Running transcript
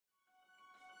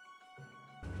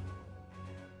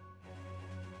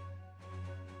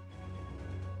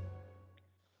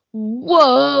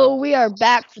Whoa, we are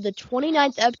back for the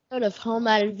 29th episode of Home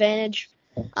at Advantage.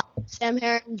 I'm Sam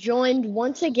Heron, joined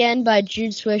once again by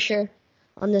Jude Swisher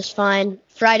on this fine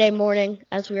Friday morning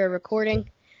as we are recording.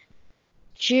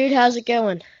 Jude, how's it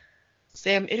going?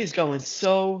 Sam, it is going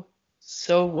so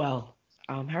well.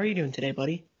 How are you doing today,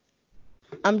 buddy?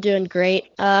 I'm doing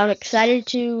great. I'm excited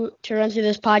to run through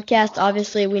this podcast.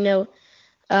 Obviously, we know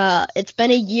it's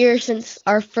been a year since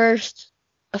our first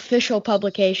official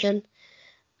publication.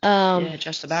 Yeah,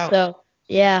 just about. So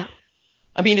yeah,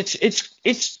 I mean,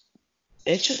 it's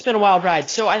just been a wild ride.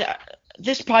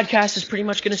 This podcast is pretty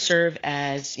much going to serve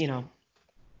as,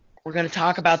 we're going to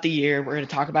talk about the year, we're going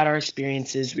to talk about our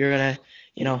experiences, we're going to,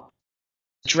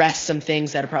 address some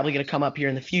things that are probably going to come up here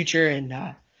in the future, and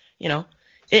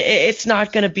it's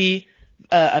not going to be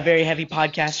a very heavy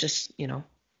podcast, just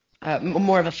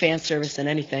more of a fan service than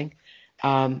anything,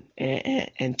 and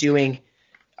doing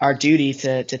our duty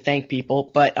to thank people.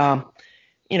 But I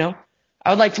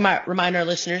would like to remind our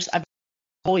listeners, I've been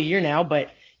a whole year now,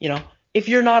 but if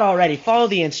you're not already, follow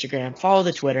the Instagram, follow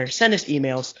the Twitter, send us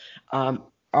emails.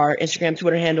 Our Instagram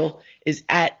Twitter handle is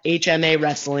at HMA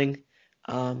Wrestling,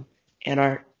 and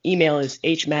our email is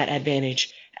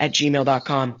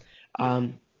hmatadvantage@gmail.com.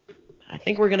 I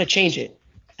think we're gonna change it.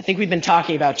 I think we've been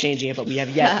talking about changing it, but we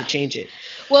have yet to change it.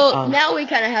 Well, now we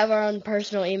kind of have our own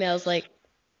personal emails,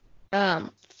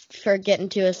 for getting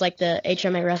to us, like the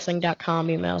hmawrestling.com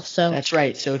email. So that's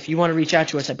right. So if you want to reach out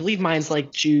to us, I believe mine's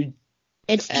like Jude.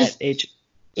 It's at just H.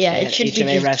 Yeah, at it should HMA be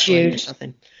just Wrestling Jude. or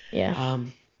something. Yeah.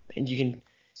 And you can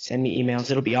send me emails.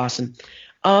 It'll be awesome.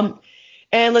 And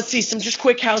let's see some just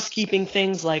quick housekeeping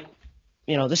things. Like,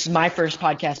 this is my first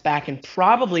podcast back in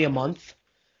probably a month.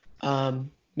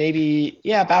 Maybe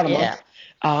about a month.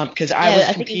 Because I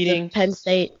was competing. I think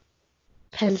it's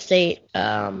Penn State,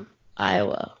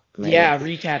 Iowa. Maybe. Yeah,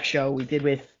 recap show we did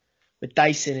with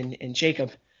Dyson and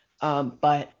Jacob.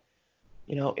 But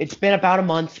it's been about a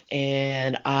month,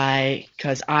 and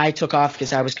because I took off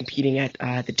because I was competing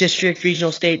at the district,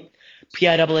 regional, state,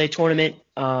 PIAA tournament.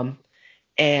 And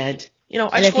I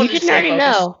just wanted to stay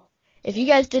focused. If you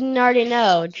guys didn't already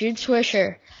know, Jude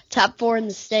Swisher, top 4 in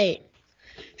the state.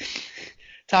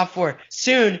 Top 4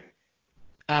 soon,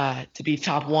 to be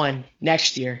top 1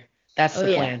 next year. That's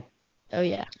the plan. Oh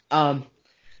yeah.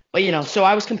 But so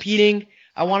I was competing.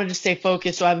 I wanted to stay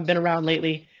focused, so I haven't been around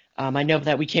lately. I know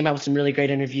that we came out with some really great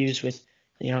interviews with,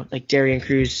 like Darian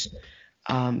Cruz,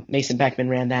 Mason Beckman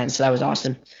ran that, and so that was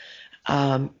awesome.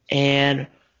 And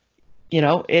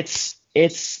it's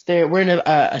there. We're in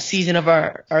a season of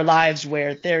our lives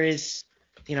where there is,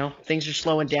 things are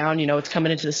slowing down. It's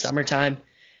coming into the summertime,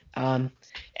 and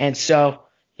so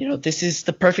this is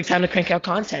the perfect time to crank out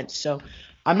content. So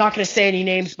I'm not going to say any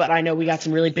names, but I know we got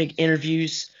some really big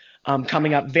interviews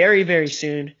coming up very, very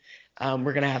soon.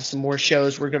 We're going to have some more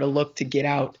shows. We're going to look to get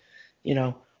out,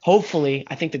 hopefully,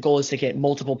 I think the goal is to get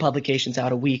multiple publications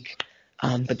out a week,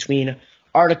 between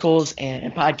articles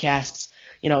and podcasts.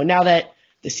 Now that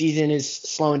the season is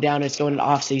slowing down, it's going into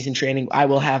off-season training, I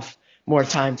will have more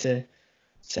time to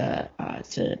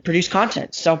produce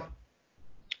content. So,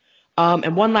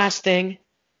 and one last thing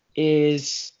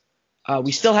is,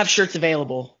 we still have shirts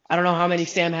available. I don't know how many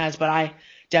Sam has, but I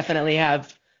definitely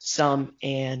have some.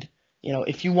 And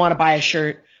if you want to buy a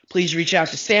shirt, please reach out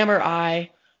to Sam or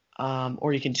I,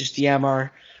 or you can just DM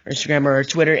our Instagram or our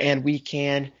Twitter, and we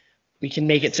can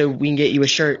make it so we can get you a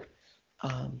shirt.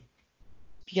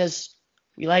 Because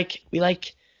we like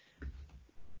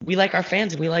our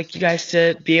fans, and we like you guys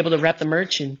to be able to rep the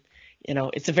merch, and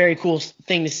it's a very cool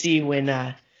thing to see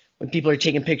when people are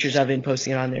taking pictures of it and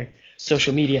posting it on their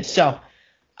social media. So,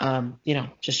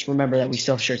 just remember that we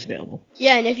still have shirts available.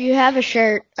 Yeah, and if you have a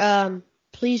shirt,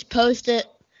 please post it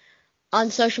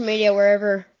on social media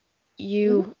wherever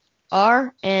you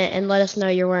are, and let us know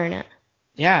you're wearing it.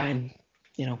 Yeah, and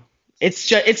it's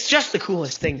just the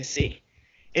coolest thing to see.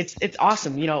 It's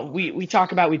awesome. We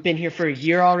talk about we've been here for a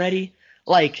year already.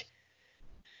 Like,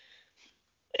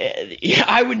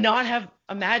 I would not have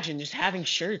imagined just having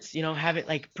shirts, having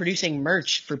like producing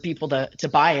merch for people to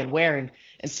buy and wear and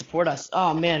support us.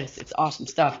 Oh man, it's awesome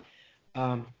stuff.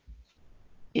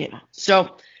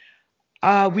 So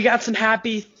we got some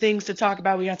happy things to talk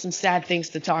about. We got some sad things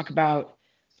to talk about.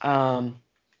 I'd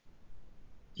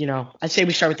say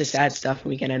we start with the sad stuff and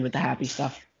we can end with the happy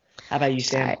stuff. How about you,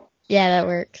 Sam? All right. Yeah, that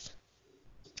works.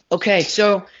 Okay,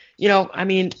 so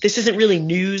this isn't really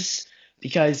news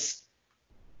because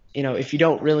if you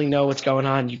don't really know what's going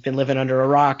on, you've been living under a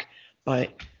rock.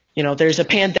 But, there's a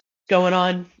pandemic going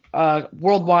on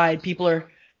worldwide. People are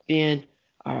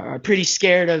pretty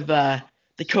scared of the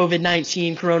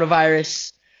COVID-19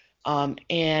 coronavirus.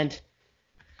 And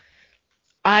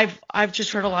I've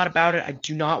just heard a lot about it. I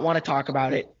do not want to talk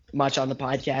about it much on the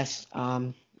podcast.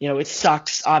 It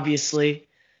sucks, obviously,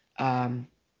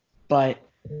 but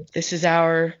this is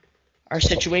our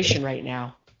situation right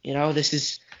now.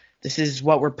 This is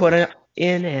what we're put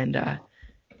in, and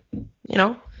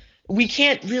we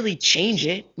can't really change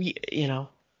it.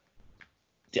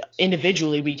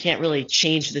 Individually, we can't really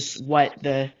change this, what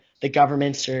the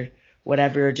governments or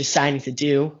whatever are deciding to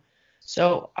do.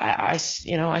 So I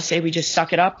say we just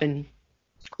suck it up and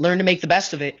learn to make the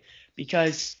best of it,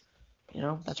 because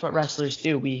that's what wrestlers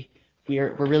do. We're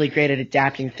really great at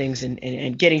adapting things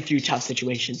and getting through tough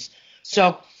situations.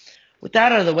 So with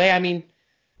that out of the way, I mean,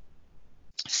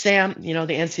 Sam, the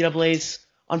NCAA's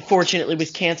unfortunately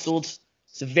was canceled.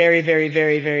 It's a very, very,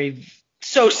 very, very,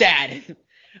 so sad.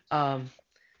 But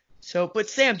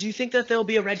Sam, do you think that there'll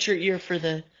be a redshirt year for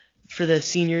the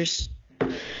seniors?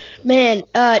 Man,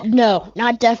 no,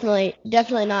 not definitely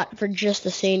not for just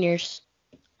the seniors.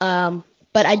 But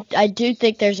I do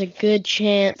think there's a good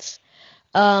chance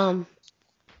of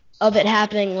it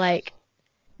happening, like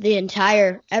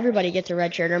everybody gets a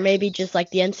red shirt, or maybe just like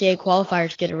the NCAA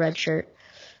qualifiers get a red shirt.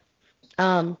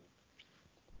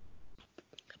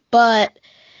 But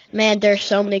man, there's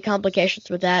so many complications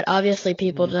with that. Obviously,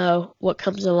 people know what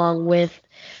comes along with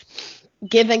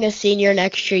giving a senior an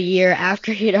extra year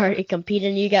after he'd already competed.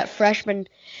 And you got freshmen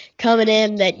coming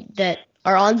in that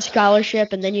are on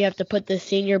scholarship, and then you have to put the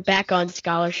senior back on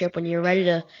scholarship when you're ready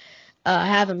to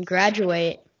have him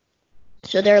graduate.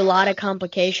 So there are a lot of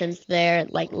complications there,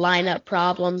 like lineup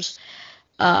problems.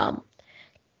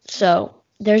 So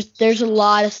there's a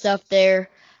lot of stuff there.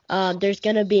 There's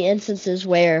going to be instances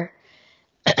where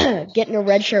getting a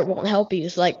red shirt won't help you.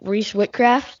 It's like Reese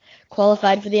Whitcraft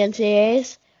qualified for the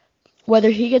NCAAs.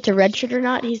 Whether he gets a red shirt or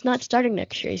not, he's not starting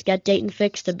next year. He's got Dayton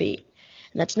Fix to beat,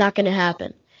 and that's not going to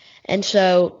happen. And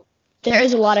so there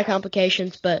is a lot of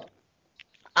complications, but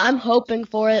I'm hoping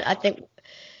for it. I think,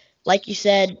 like you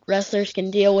said, wrestlers can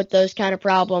deal with those kind of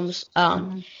problems.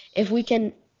 If we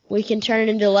can turn it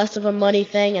into less of a money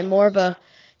thing and more of a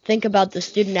think about the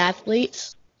student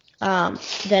athletes, then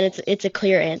it's a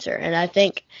clear answer. And I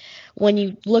think when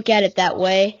you look at it that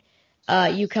way,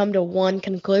 you come to one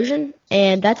conclusion,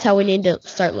 and that's how we need to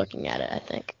start looking at it, I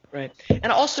think. Right.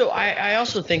 And also, I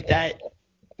also think that,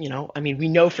 we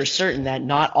know for certain that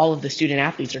not all of the student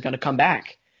athletes are going to come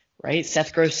back, right?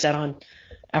 Seth Gross said on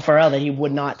FRL that he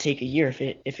would not take a year if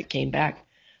it came back,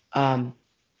 And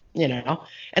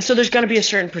so there's going to be a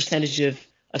certain percentage of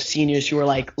seniors who are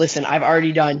like, listen, I've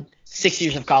already done 6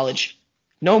 years of college.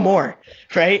 No more,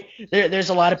 right? There's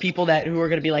a lot of people who are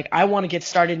going to be like, I want to get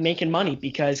started making money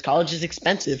because college is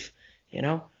expensive.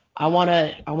 I want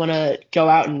to go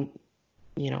out and,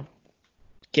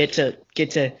 get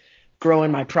to grow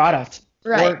in my product,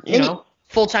 right? Or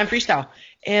full-time freestyle.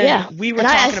 And we were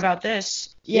talking about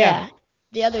this. Yeah.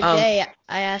 The other day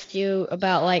I asked you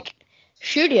about like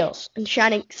shoe deals and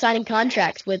signing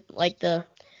contracts with like the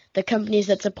companies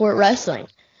that support wrestling.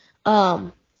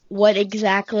 What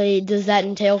exactly does that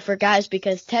entail for guys?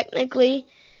 Because technically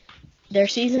their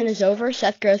season is over.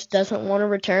 Seth Gross doesn't want to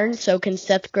return, so can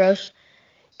Seth Gross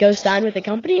go sign with the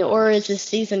company, or is his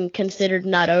season considered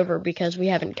not over because we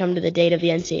haven't come to the date of the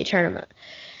NCAA tournament?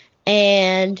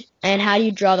 And how do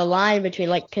you draw the line between,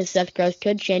 like, because Seth Gross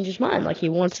could change his mind, like he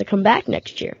wants to come back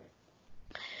next year.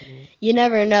 You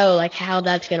never know, like, how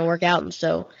that's going to work out. And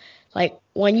so, like,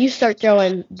 when you start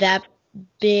throwing that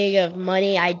big of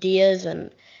money ideas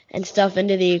and stuff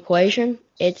into the equation,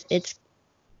 it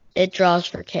draws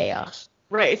for chaos.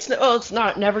 Right. It's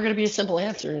not never going to be a simple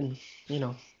answer. And,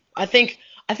 I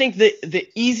think the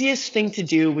easiest thing to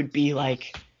do would be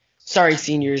like, sorry,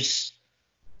 seniors,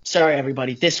 sorry,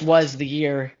 everybody, this was the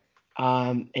year.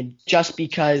 And just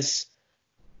because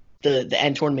the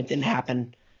end tournament didn't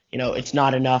happen, it's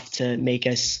not enough to make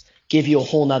us give you a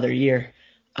whole nother year.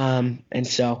 And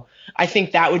so I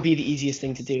think that would be the easiest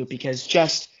thing to do, because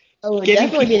just it would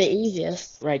definitely be the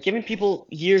easiest. Right. Giving people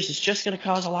years is just going to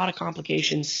cause a lot of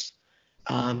complications.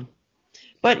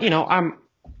 But,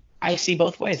 I see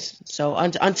both ways. So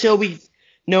until we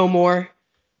know more,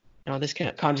 this kind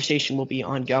of conversation will be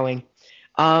ongoing.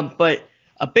 But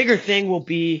a bigger thing will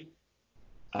be,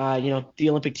 the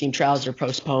Olympic team trials are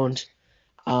postponed.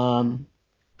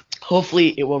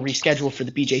 Hopefully it will reschedule for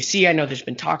the BJC. I know there's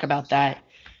been talk about that.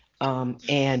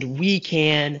 And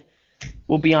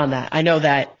we'll be on that. I know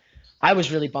that I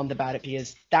was really bummed about it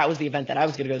because that was the event that I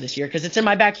was going to go this year because it's in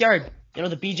my backyard. The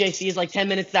BJC is like 10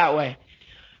 minutes that way.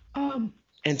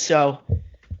 And so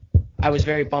I was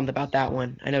very bummed about that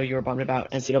one. I know you were bummed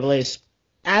about NCAA's.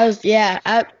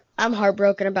 I'm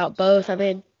heartbroken about both. I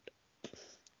mean,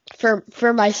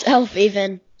 for myself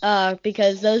even,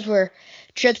 because those were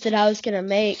trips that I was gonna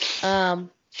make, and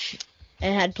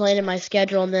had planned in my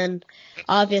schedule. And then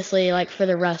obviously, like, for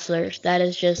the wrestlers, that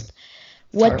is just It's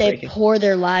what they heartbreaking. pour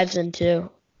their lives into,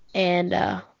 and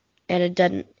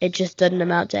it just doesn't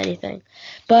amount to anything.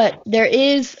 But there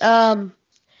is bad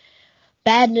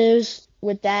news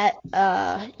with that.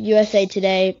 USA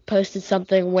Today posted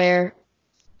something where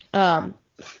um,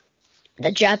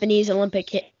 the Japanese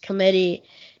Olympic Committee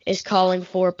is calling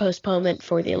for postponement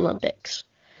for the Olympics.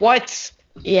 What?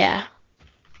 Yeah,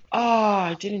 Oh,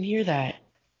 I didn't hear that.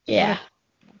 yeah.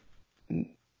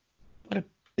 What a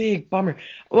big bummer.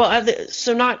 Well,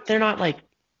 they're not like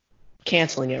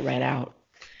canceling it right out.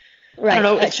 Right. I don't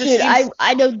know. It just Dude, seems.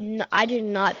 I do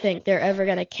not think they're ever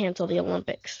gonna cancel the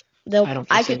Olympics. I don't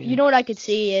think so You either. know what I could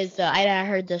see is, I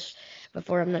heard this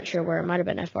before. I'm not sure where. It might have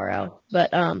been FRO,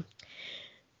 but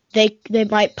they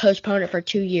might postpone it for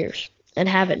 2 years and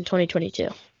have it in 2022.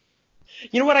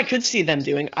 You know what I could see them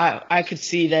doing? I could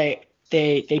see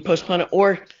they postpone it,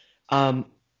 or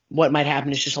what might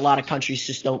happen is just a lot of countries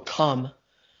just don't come,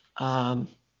 um,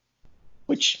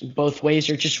 which both ways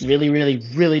are just really, really,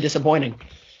 really disappointing.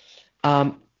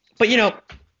 But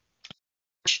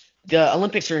the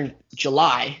Olympics are in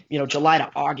July, July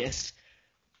to August.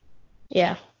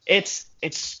 Yeah.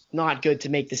 It's not good to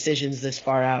make decisions this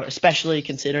far out, especially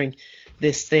considering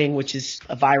this thing, which is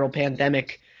a viral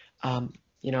pandemic,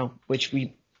 which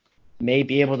we may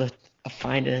be able to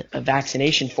find a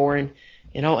vaccination for, and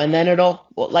then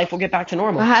life will get back to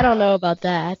normal. I don't know about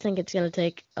that. I think it's gonna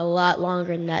take a lot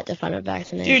longer than that to find a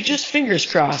vaccination. Dude, just fingers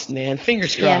crossed, man.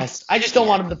 Fingers Yeah. crossed. I just don't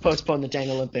want them to postpone the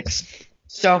dang Olympics.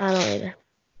 So, I don't either.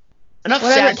 enough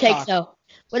Whatever sad it takes, talk. though.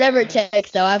 Whatever it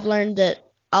takes, though. I've learned that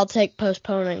I'll take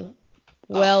postponing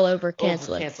well over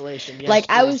canceling. Cancellation. Yes, Like,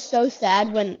 I please. was so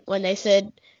sad when they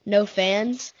said no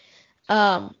fans.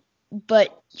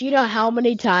 But do you know how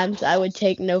many times I would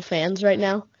take no fans right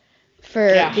now for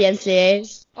Yeah. the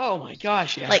NCAAs? Oh my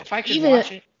gosh, yeah. Like, If I could even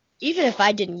watch it. even if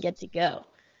I didn't get to go,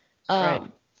 Right.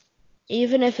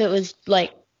 even if it was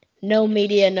like no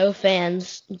media, no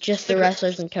fans, just the The-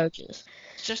 wrestlers and coaches.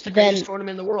 It's just the then- greatest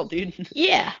tournament in the world, dude.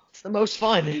 Yeah, It's the most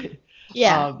fun.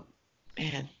 yeah,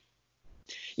 Man.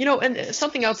 And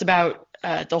something else about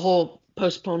the whole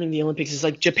postponing the Olympics is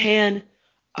like Japan.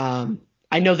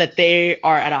 I know that they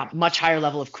are at a much higher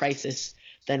level of crisis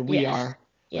than we Yes. are,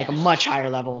 yeah. like a much higher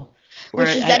level. Which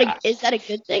Where is that a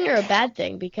good thing or a bad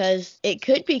thing? Because it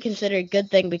could be considered a good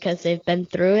thing because they've been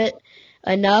through it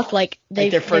enough. Like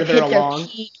they've further hit along. their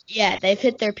peak. Yeah, they've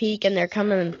hit their peak and they're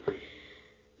coming.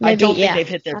 I don't think yeah. they've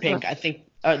hit their I don't peak. I think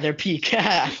their peak.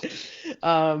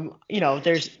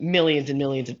 There's millions and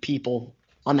millions of people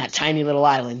on that tiny little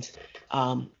island,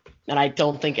 and I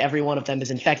don't think every one of them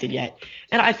is infected yet.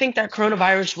 And I think that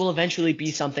coronavirus will eventually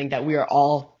be something that we are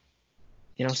all,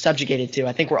 subjugated to.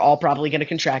 I think we're all probably going to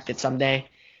contract it someday.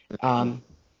 I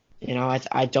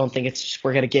don't think it's just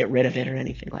we're going to get rid of it or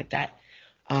anything like that.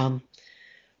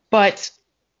 But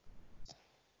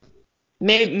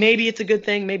maybe it's a good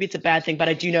thing, maybe it's a bad thing. But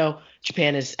I do know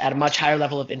Japan is at a much higher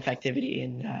level of infectivity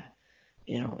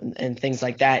and things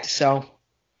like that. So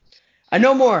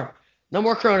no more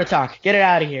Corona talk. Get it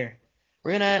out of here.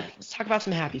 Let's talk about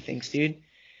some happy things, dude.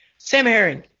 Sam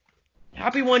Herring,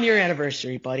 happy 1-year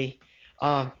anniversary, buddy.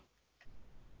 Wow,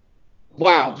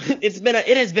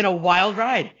 it has been a wild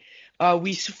ride.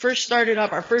 We first started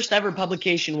up, our first ever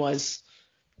publication was,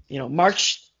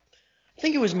 March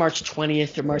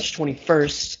 20th or March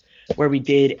 21st, where we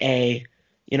did a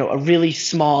really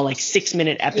small, like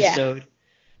 6-minute episode.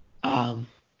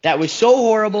 That was so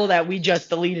horrible that we just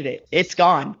deleted it. It's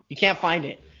gone. You can't find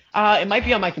it. It might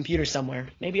be on my computer somewhere.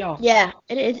 Maybe I'll. Yeah,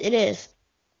 it is.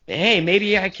 Hey,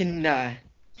 maybe I can.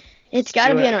 It's got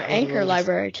to do be it in our over Anchor release.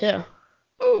 library too.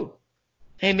 Oh.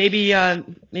 Hey, maybe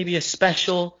a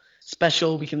special.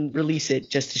 We can release it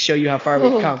just to show you how far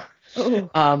we've come. Ooh.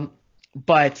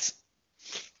 But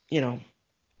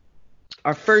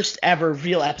our first ever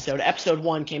real episode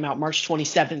 1 came out March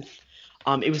 27th.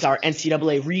 It was our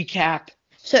NCAA recap.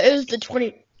 So it was the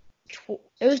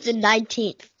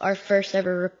 19th, our first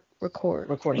ever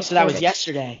recording. So that was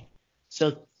yesterday.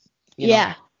 So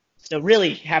yeah. So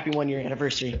really happy 1-year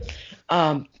anniversary.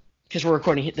 Because we're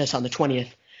recording this on the 20th.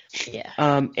 Yeah.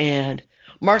 And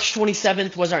March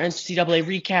 27th was our NCAA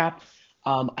recap.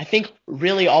 I think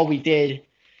really all we did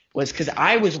was because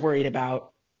I was worried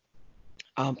about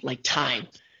like time.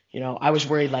 I was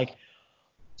worried like,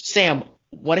 Sam,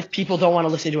 what if people don't want to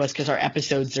listen to us because our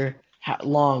episodes are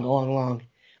long.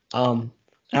 And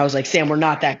I was like, Sam, we're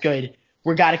not that good.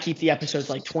 We got to keep the episodes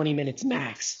like 20 minutes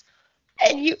max.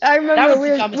 And I That remember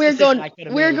was the dumbest decision I could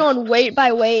have we were made. going weight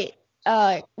by weight,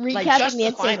 Like, recapping just the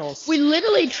the NCAA. finals. We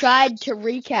literally tried to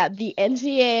recap the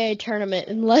NCAA tournament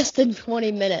in less than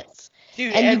 20 minutes.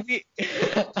 Dude, And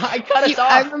I cut us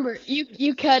I off. remember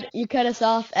you cut us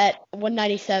off at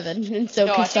 197, and so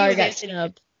No, I think it Kassar was got Anthony.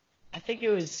 snubbed. I think it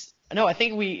was no. I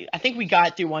think we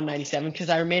got through 197 because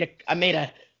I made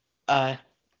a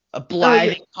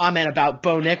blithing comment about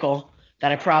Bo Nickel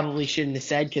that I probably shouldn't have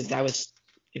said because I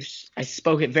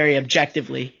spoke it very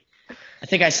objectively. I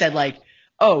think I said like,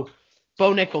 oh,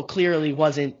 Bo Nickel clearly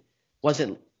wasn't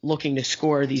looking to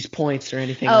score these points or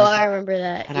anything. Oh, like that. I remember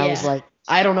that. And yeah. I was like,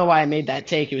 I don't know why I made that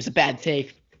take. It was a bad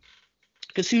take.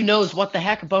 Because who knows what the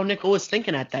heck Bo Nickel was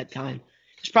thinking at that time.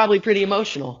 He was probably pretty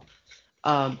emotional.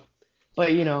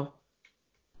 But, you know,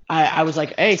 I was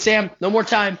like, hey, Sam, no more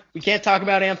time. We can't talk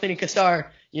about Anthony Kassar,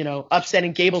 you know,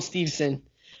 upsetting Gable Steveson.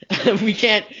 we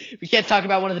can't talk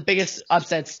about one of the biggest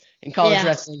upsets in college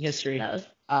wrestling history. That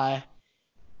was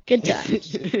good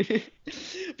times.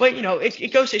 But, you know,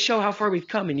 it goes to show how far we've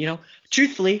come. And, you know,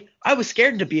 truthfully, I was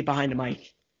scared to be behind a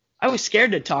mic. I was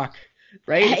scared to talk,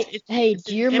 right?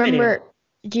 Do you remember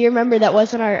that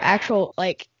wasn't our actual,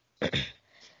 like,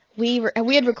 we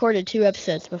had recorded 2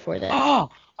 episodes before that.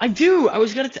 Oh, I do. I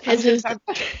was going to talk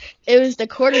about it was the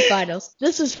quarterfinals.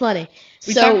 This was funny.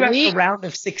 We talked about the round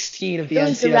of 16 of the NCAA. It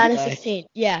was the round of 16,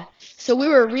 yeah. So we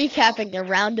were recapping the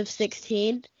round of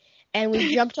 16, and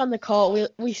we jumped on the call.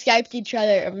 We Skyped each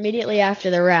other immediately after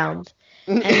the round.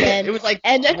 And then it was like,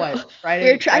 what, Friday?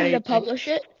 We were trying to publish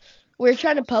it. We were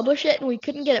trying to publish it, and we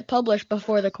couldn't get it published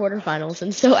before the quarterfinals.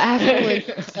 And so afterwards,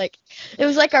 it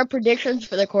was like our predictions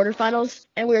for the quarterfinals,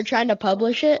 and we were trying to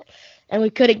publish it, and we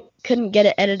couldn't get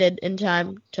it edited in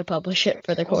time to publish it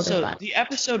for the quarterfinals. So the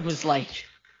episode was like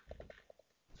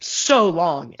so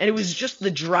long, and it was just the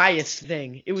driest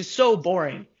thing. It was so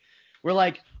boring. We're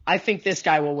like, I think this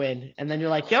guy will win, and then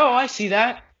you're like, yo, I see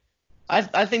that.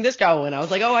 I think this guy will win. I was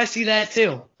like, oh, I see that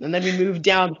too. And then we moved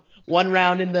down one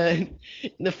round in the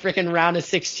freaking round of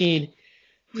 16.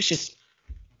 It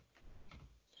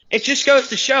just goes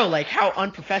to show like how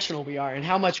unprofessional we are and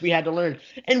how much we had to learn.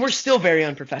 And we're still very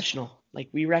unprofessional. Like,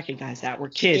 we recognize that. We're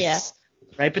kids,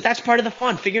 right? But that's part of the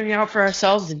fun, figuring it out for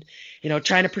ourselves and, you know,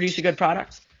 trying to produce a good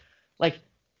product. Like,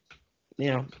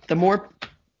 you know, the more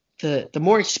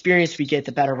experience we get,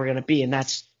 the better we're going to be. And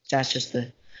that's just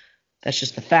the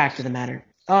fact of the matter.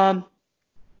 You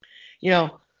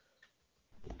know,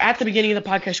 at the beginning of the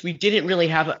podcast, we didn't really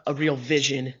have a real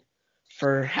vision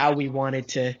for how we wanted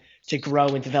to grow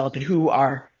and develop and who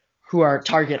our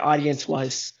target audience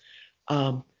was.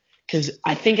 Because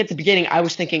I think at the beginning I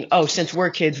was thinking, oh, since we're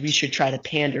kids, we should try to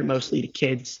pander mostly to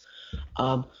kids.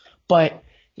 But,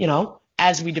 you know,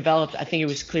 as we developed, I think it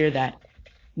was clear that,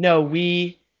 no,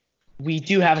 we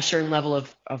do have a certain level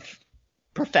of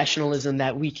professionalism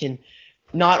that we can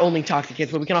not only talk to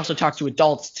kids, but we can also talk to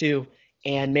adults too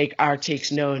and make our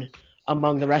takes known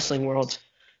among the wrestling world.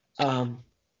 And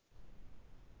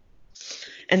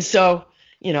so,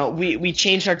 you know, we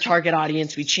changed our target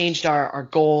audience. We changed our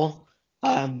goal.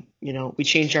 You know, we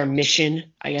changed our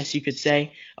mission, I guess you could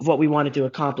say, of what we wanted to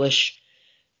accomplish.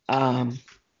 But,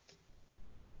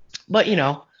 you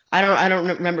know, I don't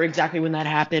remember exactly when that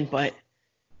happened, but,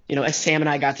 you know, as Sam and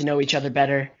I got to know each other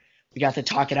better, we got to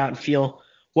talk it out and feel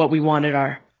what we wanted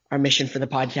our mission for the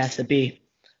podcast to be.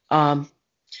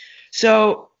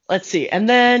 So let's see. And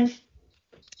then,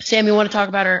 Sam, you want to talk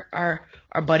about our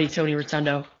buddy Tony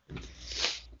Rotundo?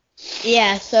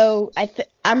 Yeah, so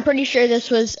I'm pretty sure this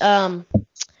was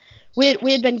we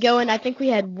had been going. I think we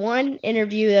had one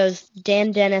interview that was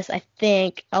Dan Dennis. I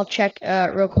think I'll check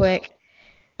real quick.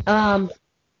 So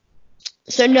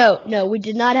no, we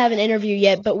did not have an interview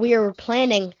yet, but we were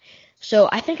planning. So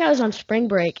I think I was on spring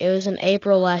break. It was in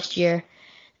April last year,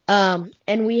 and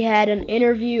we had an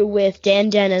interview with Dan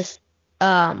Dennis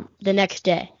the next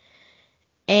day,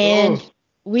 and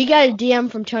we got a DM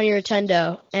from Tony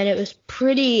Rotundo, and it was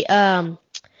pretty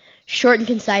short and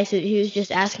concise. He was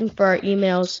just asking for our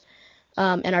emails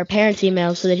and our parents'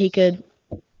 emails so that he could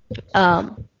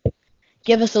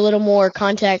give us a little more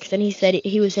context, and he said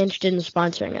he was interested in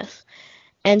sponsoring us.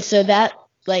 And so that,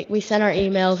 like, we sent our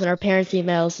emails and our parents'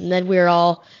 emails, and then we were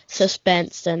all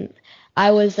suspensed. And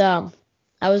I was on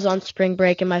spring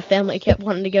break, and my family kept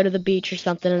wanting to go to the beach or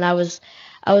something, and I was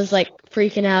like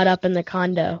freaking out up in the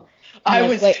condo. I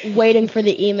was waiting for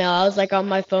the email. I was like on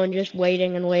my phone just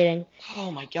waiting and waiting.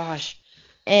 Oh my gosh.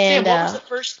 And Sam,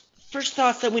 what was the first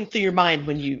thoughts that went through your mind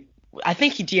when you? I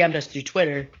think he DM'd us through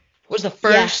Twitter. What was the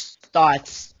first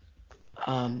thoughts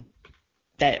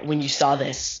that when you saw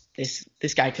this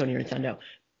guy Tony Rotundo?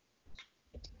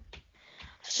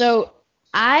 So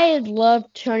I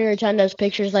loved Tony Rotundo's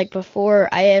pictures. Like before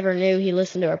I ever knew he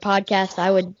listened to our podcast,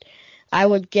 I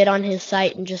would get on his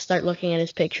site and just start looking at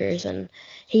his pictures. And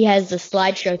he has the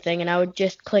slideshow thing, and I would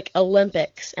just click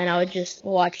Olympics, and I would just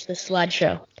watch the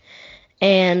slideshow.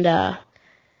 And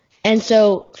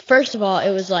so first of all,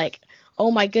 it was like, oh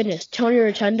my goodness, Tony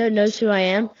Rotundo knows who I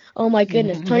am. Oh my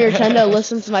goodness, Tony Rotundo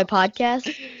listens to my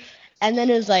podcast. And then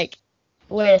it was like,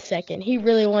 wait a second, he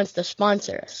really wants to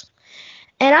sponsor us.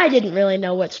 And I didn't really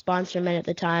know what sponsor meant at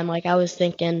the time. Like I was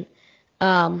thinking,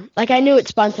 like I knew what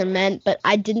sponsor meant, but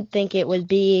I didn't think it would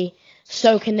be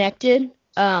so connected.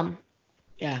 Yeah.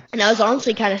 And I was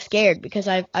honestly kind of scared because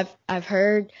I've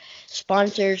heard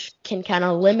sponsors can kind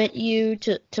of limit you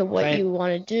to what Right. you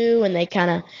want to do, and they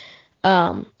kind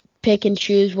of pick and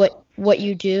choose what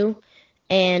you do.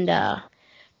 And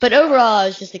but overall, I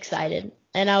was just excited,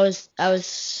 and I was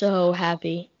so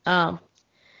happy.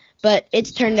 But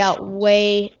it's turned out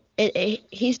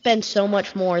he's been so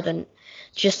much more than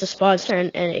just a sponsor,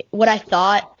 and what I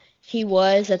thought he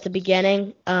was at the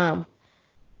beginning,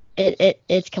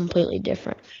 it's completely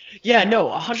different. Yeah, no,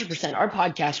 100%. Our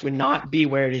podcast would not be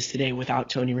where it is today without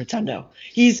Tony Rotundo.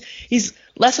 He's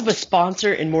less of a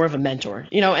sponsor and more of a mentor,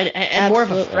 and more of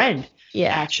a Absolutely. friend.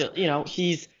 Yeah. Actually,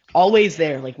 he's always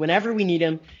there. Like whenever we need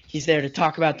him, he's there to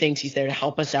talk about things. He's there to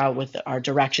help us out with our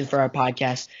direction for our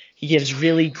podcast. He gives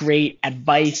really great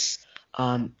advice.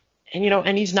 And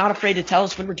he's not afraid to tell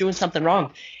us when we're doing something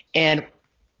wrong. And,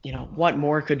 what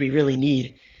more could we really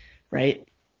need, right?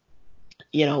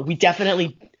 We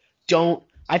definitely don't.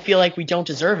 I feel like we don't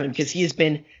deserve him because he has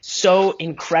been so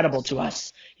incredible to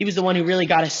us. He was the one who really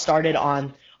got us started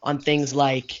on things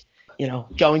like,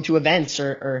 going to events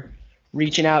or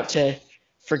reaching out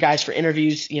for guys for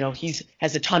interviews. He's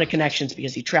has a ton of connections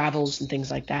because he travels and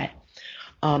things like that.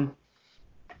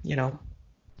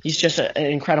 He's just an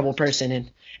incredible person.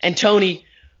 And Tony,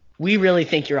 we really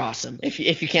think you're awesome.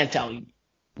 If you can't tell,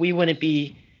 we wouldn't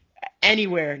be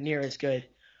anywhere near as good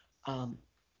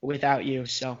without you.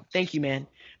 So thank you, man.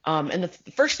 And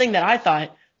the first thing that I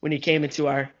thought when he came into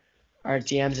our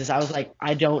DMs is I was like,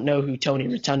 I don't know who Tony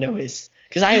Rotundo is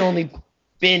because I had only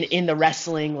been in the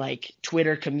wrestling like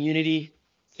Twitter community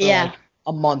for like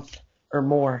a month or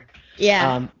more.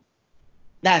 Yeah.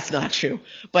 That's not true,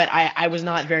 but I was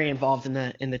not very involved in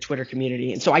the Twitter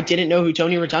community, and so I didn't know who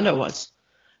Tony Rotundo was.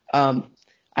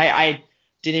 I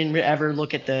didn't ever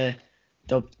look at the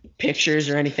pictures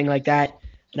or anything like that.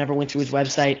 I never went to his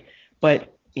website,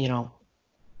 but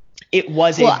it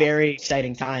was a very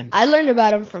exciting time. I learned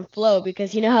about him from Flow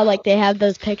because you know how like they have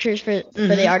those pictures for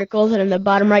the articles, and in the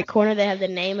bottom right corner they have the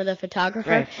name of the photographer.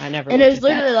 Right, I never. And it was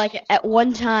literally like at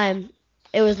one time,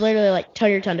 it was literally like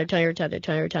Tony Rotundo, Tony Rotundo,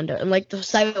 Tony Rotundo, and like the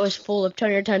site was full of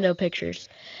Tony Rotundo pictures.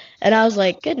 And I was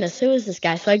like, goodness, who is this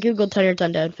guy? So I googled Tony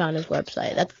Rotundo and found his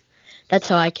website. That's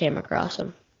how I came across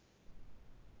him.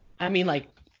 I mean, like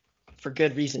for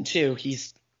good reason too.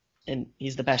 He's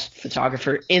the best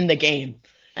photographer in the game.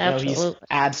 Absolutely. He's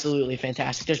absolutely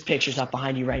fantastic. There's pictures up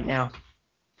behind you right now.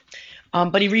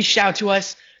 But he reached out to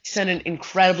us. He sent an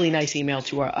incredibly nice email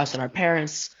to us and our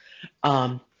parents.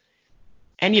 And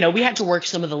we had to work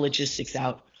some of the logistics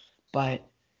out, but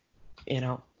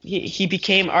he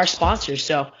became our sponsor.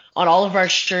 So on all of our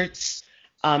shirts,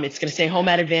 it's going to say Home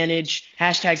at Advantage,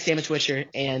 hashtag Sam Swisher,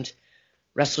 and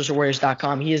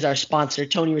WrestlersOrWarriors.com. He is our sponsor,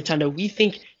 Tony Rotundo. We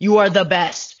think you are the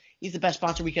best. He's the best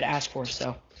sponsor we could ask for.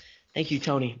 So thank you,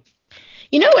 Tony.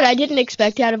 You know what I didn't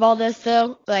expect out of all this,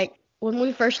 though? Like, when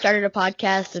we first started a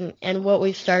podcast and what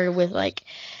we've started with, like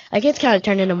it's kind of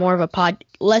turned into more of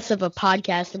less of a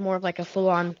podcast and more of like a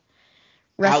full-on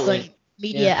wrestling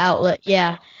media outlet.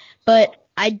 Yeah. But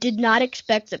I did not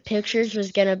expect that pictures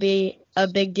was going to be a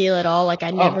big deal at all. Like,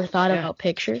 I never thought about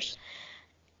pictures.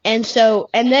 And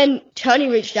then Tony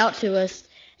reached out to us,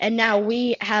 and now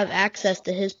we have access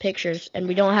to his pictures, and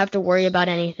we don't have to worry about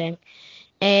anything.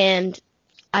 And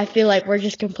I feel like we're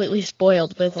just completely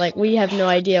spoiled with, like, we have no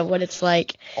idea what it's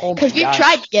like. Because we've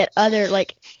tried to get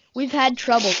we've had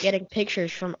trouble getting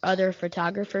pictures from other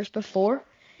photographers before.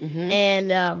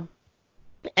 Mm-hmm.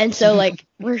 And so, like,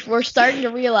 we're starting to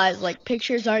realize, like,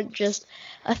 pictures aren't just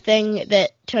a thing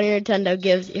that Tony Rotundo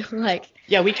gives you. Like,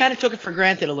 yeah, we kind of took it for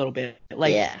granted a little bit.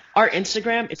 Like, our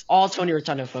Instagram, it's all Tony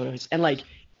Rotundo photos. And, like,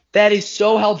 that is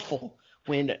so helpful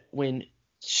when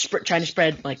trying to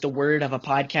spread, like, the word of a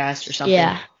podcast or something.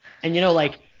 Yeah. And,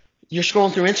 like, you're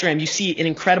scrolling through Instagram, you see an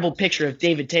incredible picture of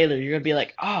David Taylor. You're going to be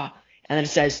like, and then it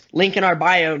says, link in our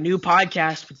bio, new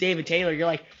podcast with David Taylor. You're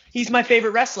like, he's my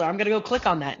favorite wrestler. I'm going to go click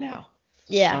on that now.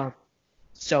 Yeah.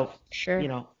 So,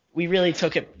 sure. We really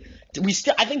took it.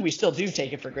 I think we still do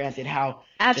take it for granted how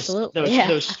absolutely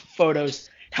those photos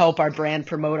help our brand,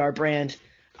 promote our brand,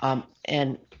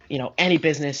 and any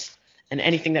business and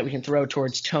anything that we can throw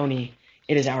towards Tony,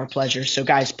 it is our pleasure. So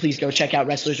guys, please go check out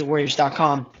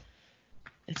wrestlersandwarriors.com.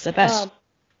 It's the best.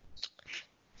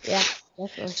 Yeah,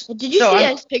 definitely. Did you see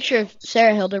a picture of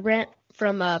Sarah Hildebrandt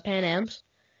from Pan Am's?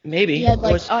 Maybe. He had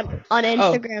on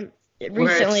Instagram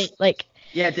recently.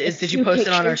 Did you post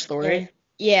it on our story?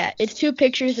 Yeah, it's 2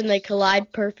 pictures and they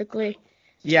collide perfectly.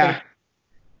 Yeah.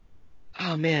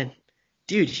 Oh man,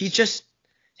 dude, his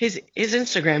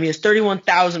Instagram. He has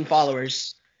 31,000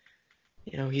 followers.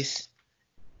 He's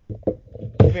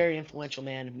a very influential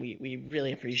man, and we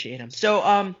really appreciate him.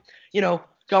 So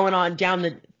going on down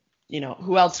the,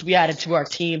 who else we added to our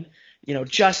team?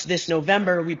 Just this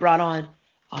November we brought on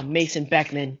Mason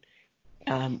Beckman.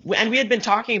 And we had been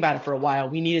talking about it for a while.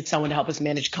 We needed someone to help us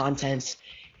manage content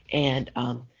and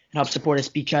help support us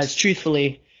because,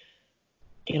 truthfully,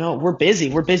 we're busy.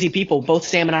 We're busy people. Both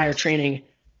Sam and I are training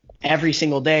every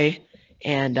single day,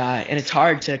 and it's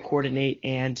hard to coordinate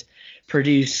and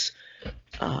produce,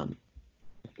 all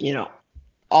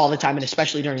the time, and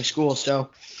especially during school.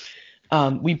 So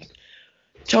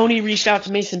Tony reached out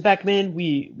to Mason Beckman.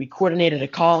 We coordinated a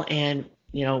call, and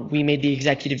we made the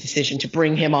executive decision to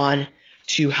bring him on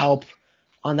to help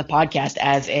on the podcast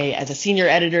as a senior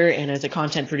editor and as a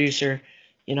content producer.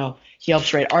 He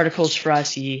helps write articles for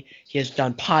us. He has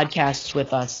done podcasts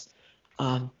with us.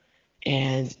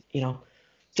 Mason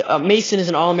is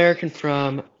an All-American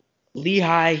from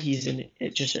Lehigh. He's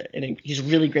he's a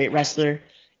really great wrestler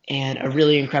and a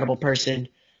really incredible person.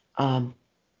 Some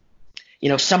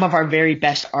of our very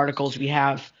best articles we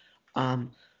have,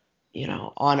 on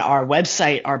our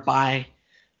website are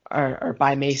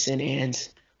by Mason, and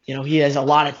he has a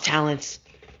lot of talents,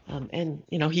 and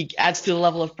he adds to the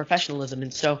level of professionalism,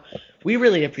 and so we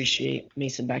really appreciate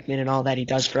Mason Beckman and all that he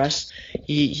does for us.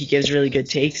 He gives really good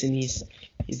takes, and he's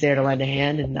there to lend a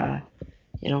hand, and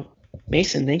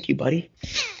Mason, thank you, buddy.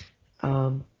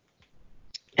 Then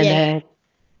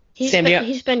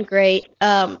he's been great.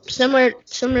 Similar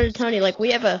to Tony, like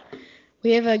we have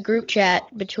a group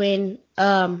chat between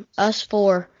us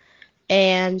 4,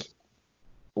 and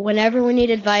whenever we need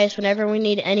advice, whenever we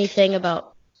need anything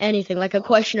about anything, like a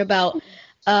question about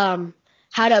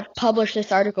how to publish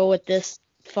this article with this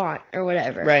font or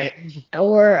whatever, right?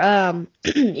 Or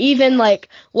even like,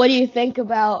 what do you think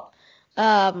about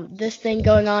this thing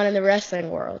going on in the wrestling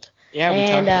world? Yeah, we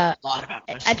talk a lot about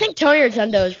wrestling. I think Tony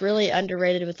Rotundo is really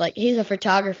underrated with, like, he's a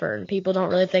photographer, and people don't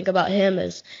really think about him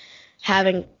as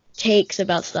having takes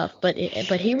about stuff, but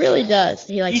he really does.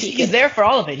 He's there for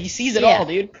all of it. He sees it all,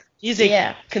 dude. He's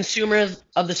a consumer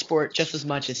of the sport just as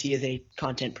much as he is a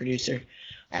content producer.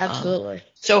 Absolutely.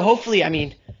 So hopefully,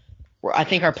 I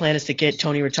think our plan is to get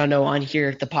Tony Rotundo on here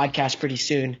at the podcast pretty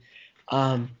soon.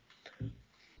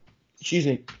 Excuse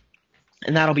me.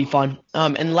 And that'll be fun.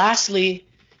 And lastly,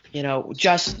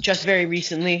 just very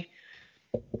recently,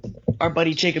 our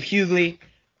buddy Jacob Hughley,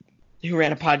 who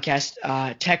ran a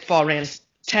podcast, Tech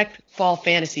Fall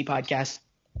Fantasy podcast.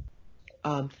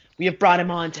 We have brought him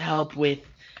on to help with,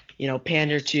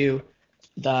 pander to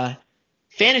the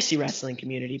fantasy wrestling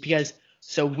community, because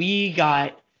we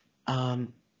got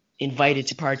invited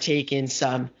to partake in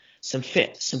some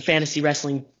fantasy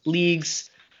wrestling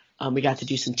leagues. We got to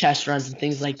do some test runs and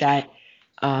things like that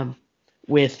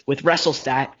with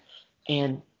WrestleStat,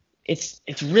 and it's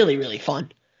really, really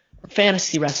fun.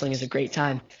 Fantasy wrestling is a great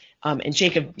time. And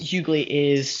Jacob Hughley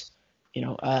is,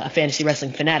 a fantasy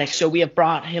wrestling fanatic. So we have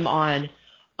brought him on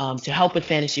to help with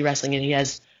fantasy wrestling, and he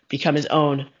has become his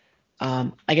own,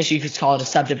 I guess you could call it a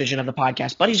subdivision of the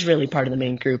podcast, but he's really part of the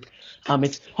main group.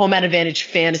 It's Home Advantage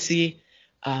Fantasy.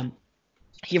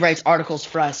 He writes articles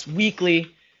for us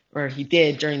weekly, or he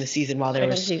did during the season while there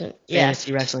was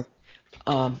fantasy wrestling.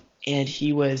 And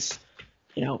he was,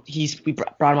 we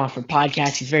brought him on for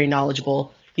podcasts. He's very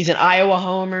knowledgeable. He's an Iowa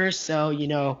homer, so, they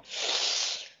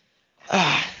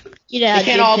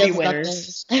can't all be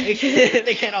winners. They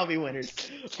can't all be winners.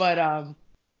 But,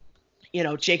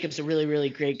 Jacob's a really, really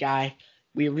great guy.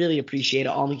 We really appreciate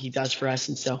all that he does for us.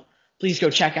 And so please go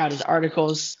check out his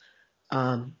articles. He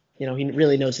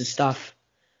really knows his stuff.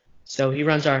 So he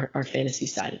runs our fantasy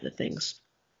side of the things.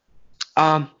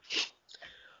 But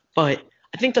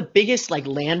I think the biggest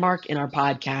landmark in our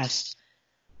podcast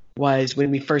was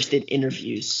when we first did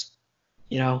interviews.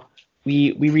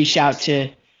 We reached out to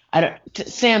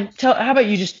Sam. How about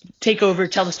you just take over,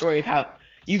 tell the story of how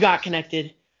you got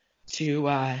connected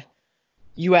to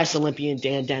U.S. Olympian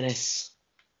Dan Dennis.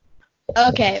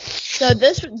 Okay, so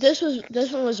this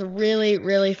one was a really,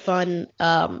 really fun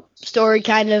story.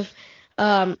 Kind of,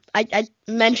 I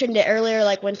mentioned it earlier.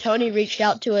 Like when Tony reached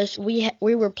out to us, we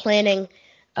were planning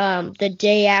the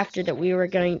day after that we were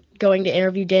going to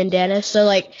interview Dan Dennis. So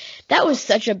like that was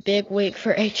such a big week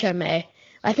for HMA.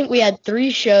 I think we had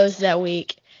 3 shows that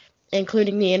week,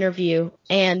 including the interview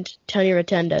and Tony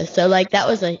Rotundo. So like that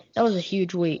was a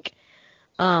huge week.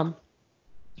 And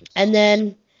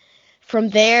then from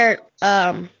there,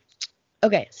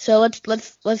 okay, so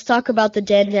let's talk about the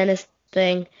Dan Dennis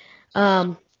thing.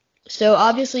 So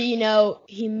obviously,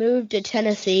 he moved to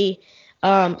Tennessee.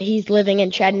 He's living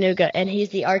in Chattanooga, and he's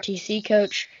the RTC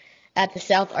coach at the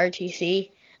South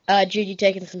RTC. Jude, you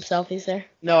taking some selfies there?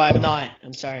 No, I'm not.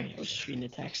 I'm sorry. I was just reading the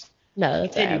text. No,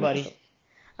 that's Continue, all right. buddy.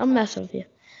 I'm messing with you.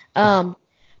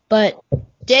 But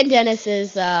Dan Dennis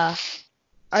is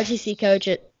RTC coach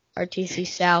at RTC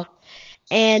South,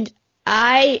 and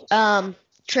I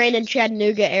train in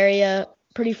Chattanooga area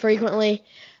pretty frequently.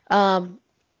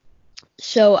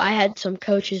 So I had some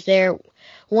coaches there,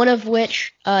 one of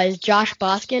which is Josh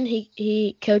Boskin.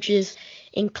 He coaches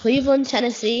in Cleveland,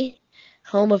 Tennessee,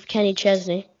 home of Kenny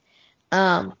Chesney.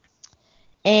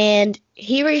 And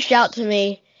he reached out to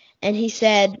me, and he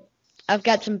said, I've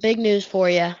got some big news for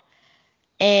you,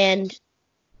 and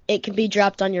it can be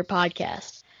dropped on your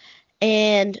podcast.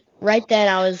 And right then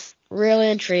I was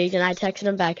really intrigued, and I texted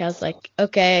him back. I was like,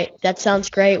 okay, that sounds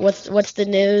great. What's the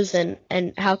news, and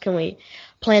how can we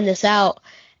plan this out?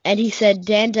 And he said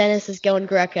Dan Dennis is going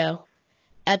Greco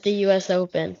at the U.S.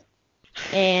 Open,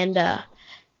 and I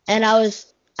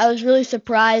was really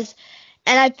surprised.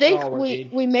 And I think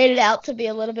we made it out to be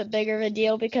a little bit bigger of a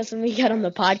deal because when we got on the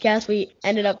podcast, we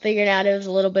ended up figuring out it was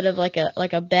a little bit of like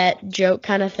a bet joke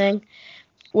kind of thing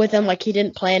with him. Like he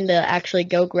didn't plan to actually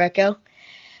go Greco.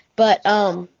 But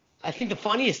I think the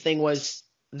funniest thing was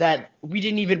that we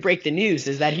didn't even break the news,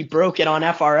 is that he broke it on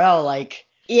FRL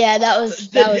yeah, that was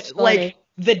funny. Like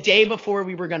the day before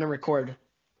we were going to record.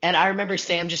 And I remember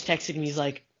Sam just texted me, he's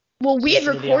like, well, we had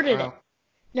recorded it.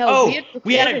 No,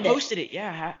 we hadn't posted it.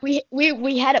 Yeah. We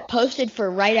had it posted for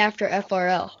right after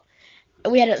FRL.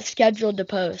 We had it scheduled to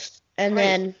post, and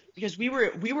then because we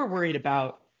were worried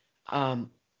about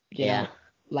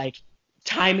like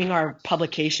timing our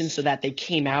publication so that they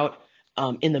came out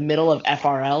in the middle of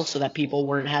FRL, so that people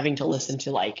weren't having to listen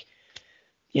to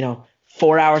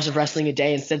 4 hours of wrestling a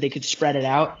day. Instead, they could spread it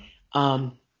out.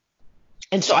 And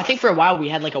so I think for a while we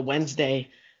had like a Wednesday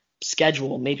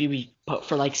schedule. Maybe we put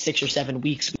for like 6 or 7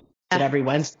 weeks, we did every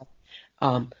Wednesday.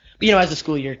 But as the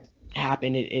school year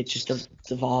happened, it just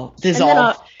dissolved.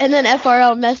 And then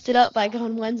FRL messed it up by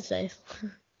going Wednesdays.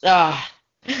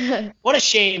 What a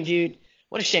shame, dude.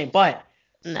 What a shame. But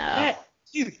no,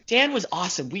 dude, Dan was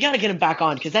awesome. We got to get him back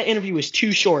on because that interview was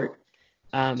too short.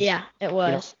 Yeah, it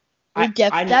was.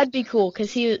 That'd be cool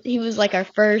because he was like our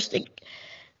first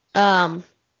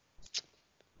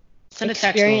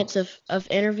experience of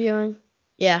interviewing.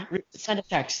 Yeah. Send a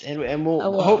text and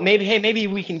we'll hope maybe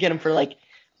we can get him for like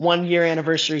 1 year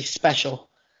anniversary special,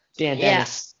 Dan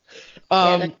Dennis.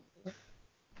 And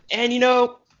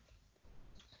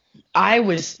I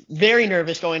was very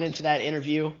nervous going into that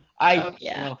interview.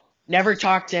 I never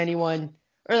talked to anyone,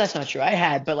 or that's not true. I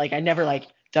had, but I never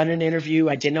done an interview.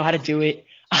 I didn't know how to do it.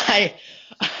 I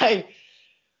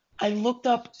looked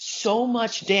up so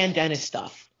much Dan Dennis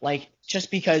stuff, just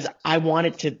because I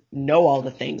wanted to know all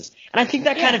the things. And I think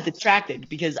that kind of detracted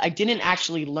because I didn't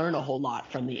actually learn a whole lot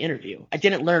from the interview. I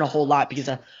didn't learn a whole lot because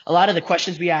a lot of the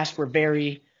questions we asked were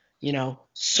very,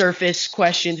 surface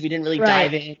questions. We didn't really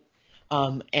dive in.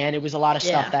 And it was a lot of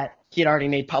stuff that he had already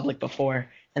made public before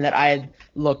and that I had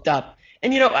looked up.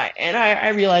 And, I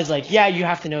realized you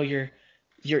have to know your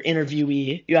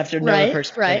interviewee. You have to know the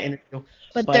person in the interview.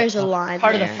 But there's a line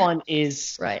part of the fun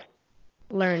is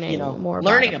learning more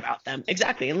about them.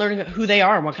 Exactly. And learning who they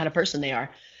are and what kind of person they are.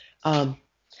 And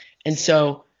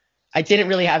so I didn't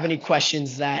really have any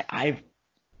questions that I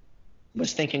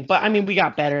was thinking, but I mean, we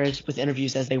got better with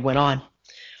interviews as they went on.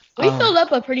 We filled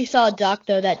up a pretty solid doc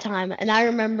though that time. And I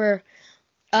remember,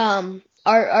 our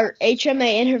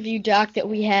HMA interview doc that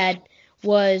we had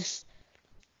was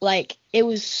it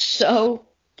was so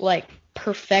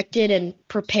perfected and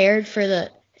prepared for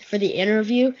the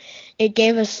interview. It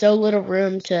gave us so little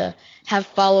room to have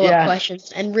follow-up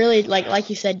questions and really, like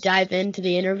you said, dive into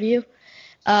the interview.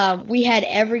 We had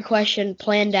every question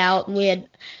planned out, and we had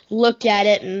looked at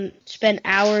it and spent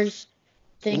hours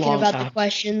thinking about the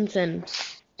questions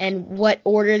and what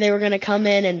order they were going to come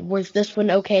in, and was this one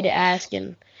okay to ask.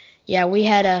 And we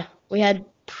had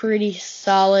pretty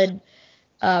solid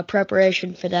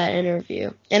preparation for that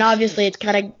interview. And obviously it's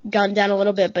kind of gone down a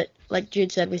little bit, but like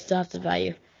Jude said, we still have to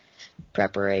value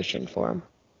preparation for him.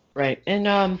 Right.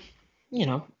 And,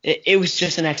 it was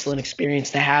just an excellent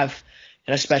experience to have,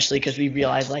 and especially because we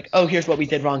realized like, oh, here's what we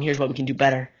did wrong, here's what we can do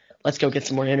better. Let's go get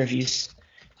some more interviews.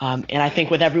 And I think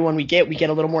with everyone we get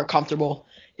a little more comfortable.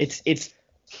 It's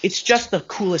just the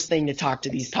coolest thing to talk to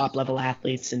these top level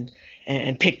athletes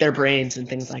and pick their brains and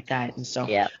things like that. And so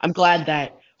Yeah. I'm glad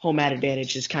that Home Ad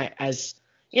Advantage is they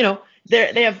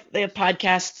have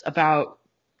podcasts about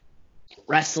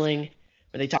wrestling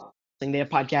where they talk. They have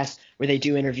podcasts where they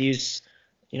do interviews.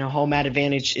 Home Ad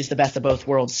Advantage is the best of both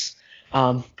worlds.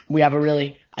 I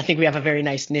think we have a very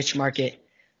nice niche market.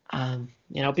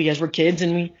 Because we're kids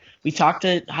and we talk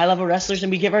to high level wrestlers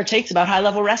and we give our takes about high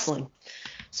level wrestling.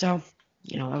 So,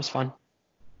 that was fun.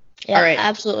 Yeah, all right.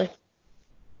 Absolutely.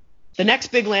 The next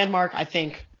big landmark, I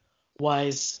think,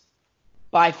 was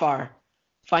by far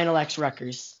Final X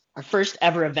Rutgers, our first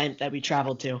ever event that we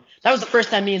traveled to. That was the first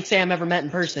time me and Sam ever met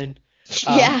in person.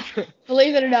 Yeah,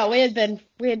 believe it or not, we had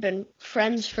been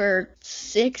friends for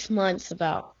 6 months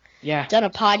about. Yeah. Done a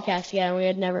podcast together, and we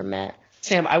had never met.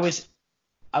 Sam, I was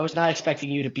not expecting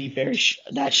you to be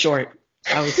that short.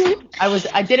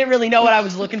 I didn't really know what I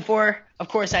was looking for. Of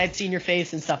course, I had seen your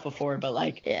face and stuff before, but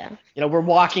we're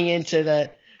walking into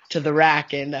the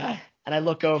rack and I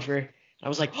look over and I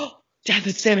was like, oh, Dad,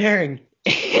 that's Sam Herring.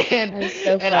 and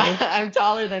so funny. I'm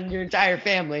taller than your entire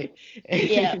family.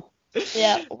 Yeah.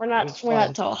 Yeah, we're not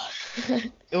tall.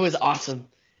 It was awesome.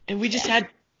 And we just had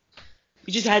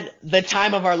the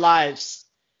time of our lives.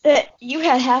 You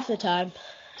had half the time.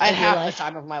 I had half the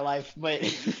time of my life, but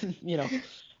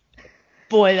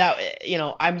boy,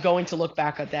 I'm going to look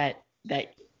back at that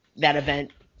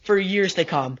event for years to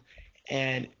come.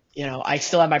 And I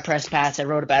still have my press pass. I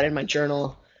wrote about it in my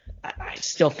journal. I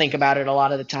still think about it a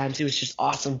lot of the times. It was just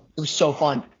awesome. It was so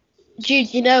fun. Jude,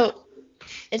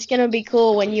 it's gonna be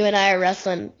cool when you and I are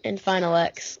wrestling in Final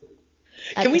X.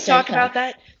 Can we talk about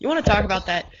that? You want to talk about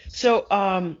that? So,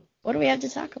 what do we have to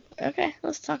talk about? Okay,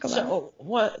 let's talk about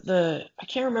it. I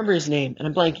can't remember his name, and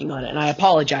I'm blanking on it, and I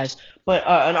apologize. But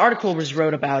an article was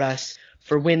wrote about us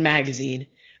for Win Magazine.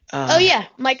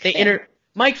 Mike Finn.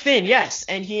 Mike Finn, yes,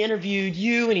 and he interviewed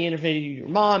you, and he interviewed your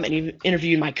mom, and he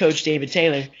interviewed my coach David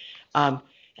Taylor, and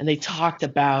they talked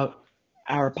about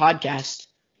our podcast,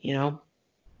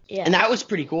 Yeah. And that was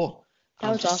pretty cool. That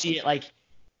was awesome. To see it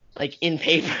like in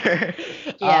paper.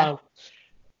 Yeah.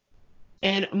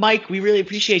 And Mike, we really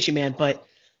appreciate you, man, but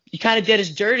you kind of did us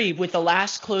dirty with the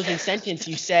last closing sentence.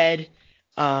 You said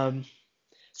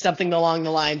something along the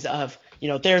lines of,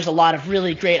 there's a lot of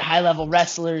really great high-level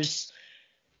wrestlers,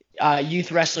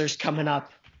 youth wrestlers coming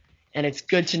up, and it's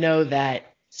good to know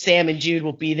that Sam and Jude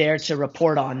will be there to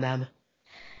report on them.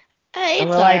 It's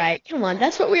all right. Come on,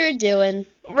 that's what we were doing.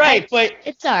 Right, but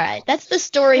it's all right. That's the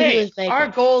story he was making. Our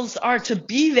goals are to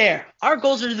be there. Our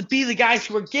goals are to be the guys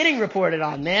who are getting reported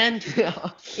on, man.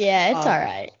 Yeah, it's all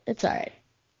right. It's all right.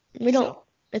 It's all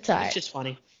right. It's just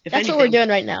funny. That's what we're doing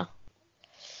right now.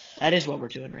 That is what we're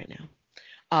doing right now.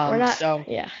 We're not.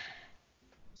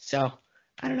 So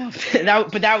I don't know.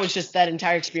 But that was just that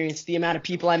entire experience. The amount of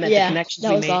people I met, the connections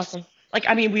we made. That was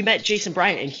awesome. We met Jason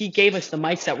Bryant, and he gave us the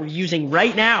mics that we're using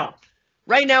right now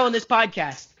on this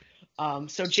podcast.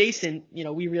 So Jason,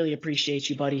 we really appreciate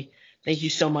you, buddy. Thank you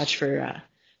so much for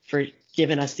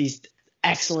giving us these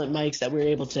excellent mics that we were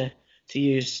able to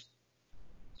use.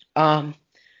 But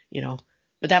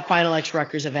that Final X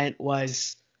Rutgers event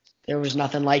there was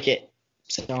nothing like it.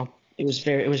 So it was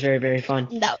very, very fun.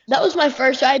 That was my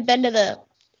first. I had been to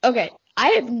I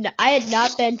had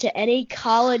not been to any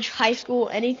college, high school,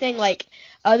 anything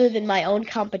other than my own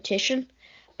competition.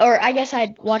 Or I guess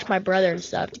I'd watch my brother and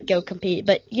stuff to go compete.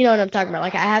 But you know what I'm talking about.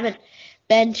 I haven't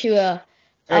been to a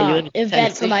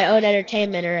event for my own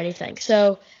entertainment or anything.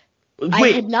 So I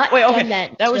had not done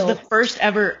that. That was the first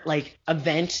ever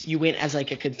event you went as a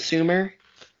consumer.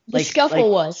 The Scuffle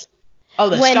was. Oh,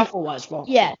 the Scuffle was. Well,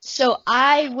 yeah. So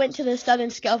I went to the Southern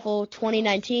Scuffle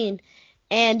 2019,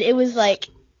 and it was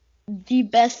the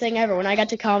best thing ever when I got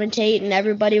to commentate, and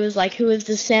everybody was like, "Who is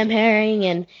this Sam Herring?"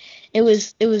 And it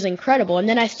was incredible. And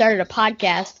then I started a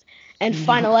podcast, and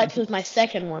Final X was my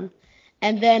second one.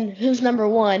 And then Who's Number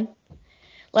One?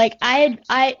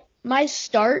 My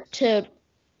start to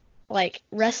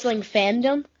wrestling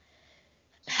fandom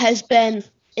has been,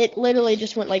 it literally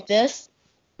just went like this,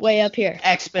 way up here.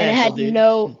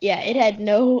 Exponential, and it had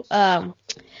no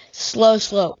slow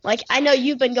slope. I know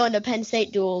you've been going to Penn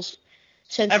State duels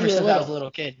since I was a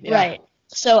little kid. Yeah. Right.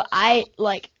 So I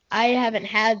haven't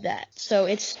had that. So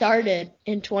it started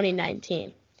in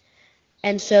 2019.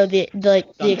 And so the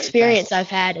experience I've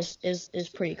had is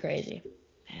pretty crazy.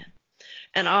 Man.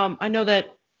 And I know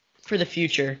that for the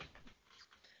future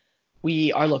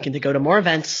we are looking to go to more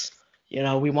events.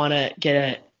 We want to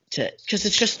get because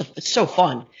it's so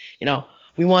fun.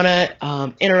 We want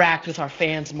to interact with our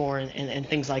fans more and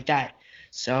things like that.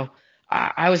 So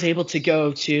I was able to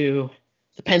go to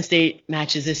the Penn State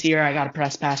matches this year. I got a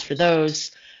press pass for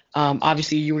those.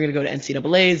 Obviously, you were going to go to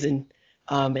NCAA's, and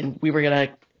we were going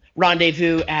to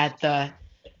rendezvous at the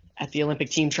Olympic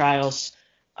team trials.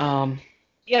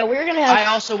 Yeah, we were gonna have.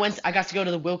 I got to go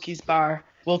to the Wilkes-Barre,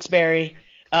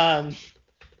 Zayn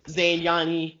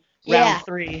Yanni round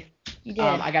 3. You did.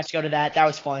 I got to go to that. That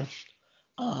was fun.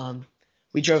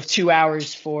 We drove 2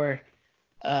 hours for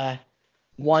 1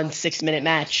 6-minute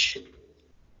match,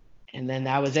 and then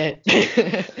that was it.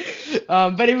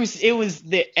 But it was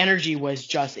the energy was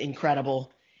just incredible,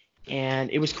 and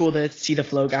it was cool to see the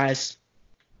Flow guys.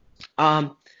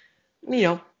 Sam,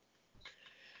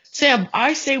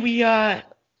 I say we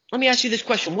let me ask you this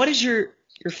question. What is your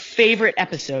favorite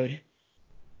episode?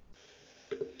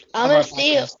 I'm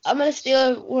gonna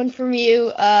steal one from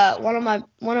you. One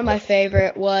of my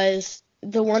favorite was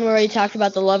the one where we talked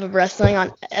about the love of wrestling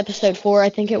on episode 4, I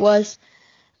think it was.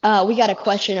 We got a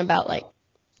question about I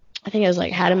think it was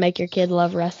how to make your kid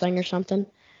love wrestling or something.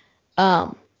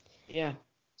 Yeah.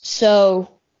 So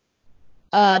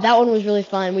that one was really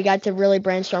fun. We got to really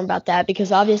brainstorm about that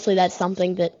because obviously that's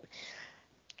something that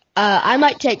I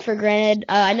might take for granted.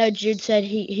 I know Jude said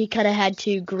he kind of had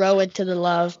to grow into the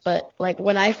love, but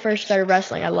when I first started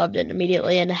wrestling, I loved it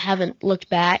immediately and haven't looked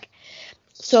back.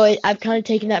 So I've kind of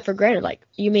taken that for granted.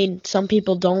 You mean some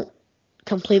people don't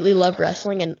completely love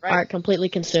wrestling and aren't completely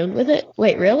consumed with it?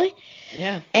 Wait, really?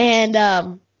 Yeah. And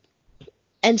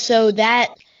so that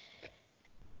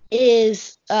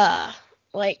is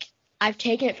I've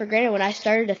taken it for granted when I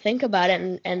started to think about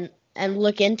it and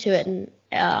look into it, and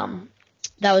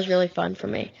that was really fun for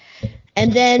me.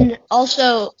 And then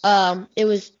also it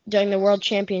was during the World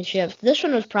Championships. This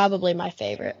one was probably my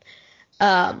favorite.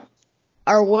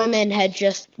 Our women had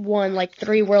just won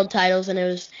 3 world titles, and it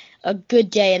was a good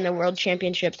day in the World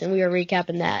Championships, and we were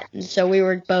recapping that. And so we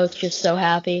were both just so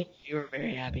happy. You were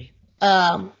very happy.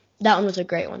 That one was a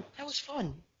great one. That was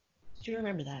fun. Do you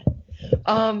remember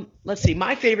that? Let's see.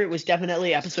 My favorite was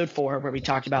definitely episode 4, where we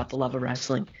talked about the love of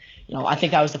wrestling. I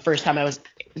think that was the first time I was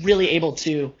really able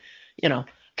to,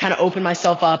 kind of open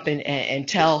myself up and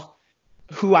tell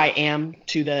who I am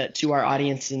to our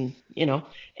audience, and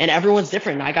and everyone's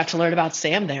different. I got to learn about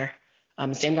Sam there.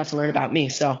 Sam got to learn about me.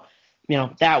 So,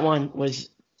 that one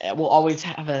will always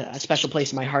have a special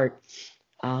place in my heart.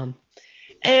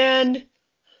 And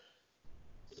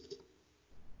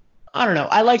I don't know.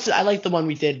 I liked the one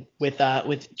we did with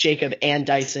Jacob and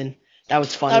Dyson. That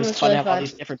was fun. It was fun to have all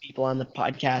these different people on the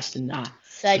podcast. And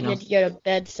sad you had to go to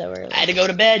bed so early. I had to go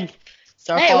to bed. It's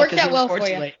our fault. It worked out well for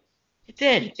you. Late. It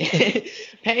did.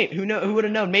 Hey, who would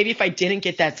have known? Maybe if I didn't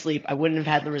get that sleep, I wouldn't have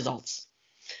had the results.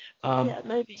 Yeah,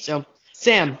 maybe. So,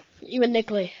 Sam. You and Nick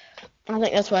Lee. I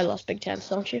think that's why I lost Big Tens,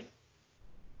 don't you?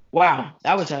 Wow,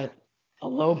 that was a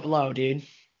low blow, dude.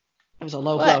 That was a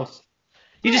low blow.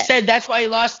 You just said that's why he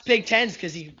lost Big Tens,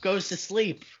 because he goes to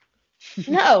sleep.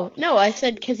 No, I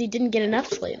said because he didn't get enough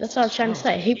sleep. That's what I was trying to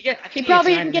say. He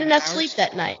probably didn't get enough sleep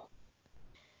that night.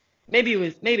 Maybe it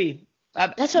was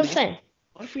that's what I'm saying.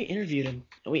 What if we interviewed him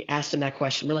and we asked him that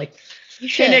question? We're like,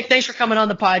 hey Nick, thanks for coming on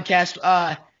the podcast.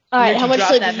 All right, how much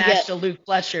sleep did you get? To Luke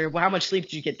Fletcher. Well, how much sleep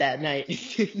did you get that night?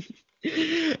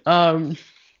 Can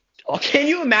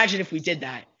you imagine if we did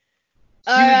that?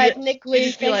 All right, Nick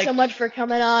Lee, thanks so much for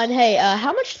coming on. Hey,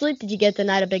 how much sleep did you get the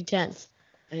night of Big Tens?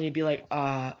 And he'd be like,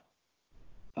 9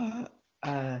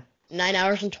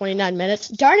 hours and 29 minutes.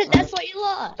 Darn it, that's why you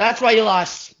lost. That's why you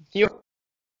lost.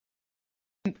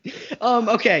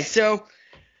 Okay, so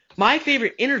my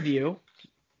favorite interview,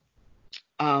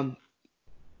 I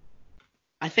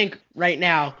think right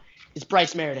now is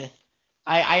Bryce Meredith.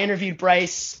 I interviewed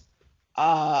Bryce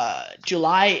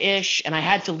July-ish, and I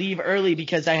had to leave early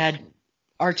because I had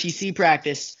RTC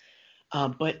practice.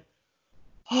 But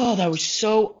that was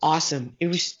so awesome.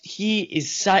 He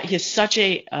has such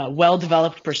a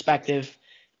well-developed perspective,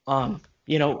 on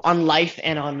life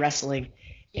and on wrestling,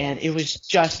 and it was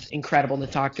just incredible to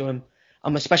talk to him,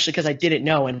 especially because I didn't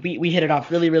know, and we hit it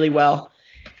off really, really well.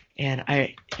 And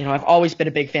I've always been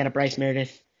a big fan of Bryce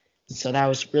Meredith, and so that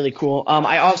was really cool.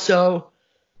 I also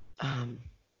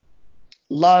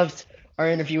loved our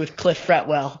interview with Cliff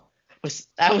Fretwell.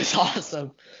 That was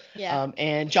awesome. Yeah.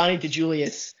 And Johnny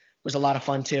DeJulius was a lot of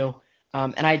fun too.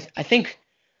 And I think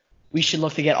we should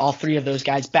look to get all 3 of those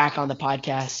guys back on the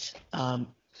podcast.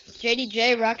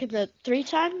 JDJ rocking the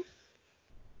 3-time?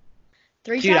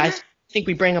 Dude, I think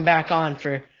we bring them back on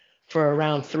for a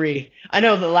round 3. I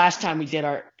know the last time we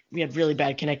had really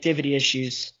bad connectivity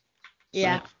issues.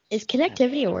 Yeah. Is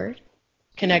connectivity a word?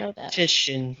 know that.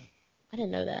 Connectition. I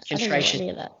didn't know that. I didn't know any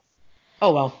of that.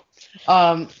 Oh, well.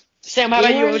 Sam, how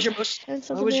about you? What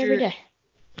was your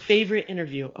favorite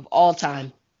interview of all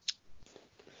time?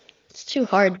 It's too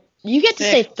hard. You get to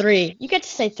say three.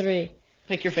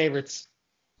 Pick your favorites.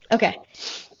 Okay.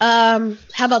 How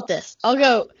about this? I'll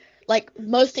go, like,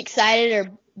 most excited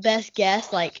or best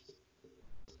guess, like,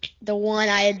 the one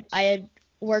I had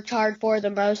worked hard for the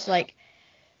most, like,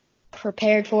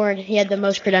 prepared for, and he had the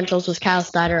most credentials was Kyle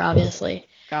Snyder, obviously.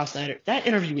 Kyle Snyder. That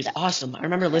interview was awesome. I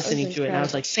remember listening to it, and I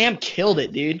was like, Sam killed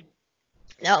it, dude.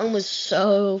 That one was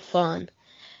so fun.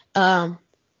 And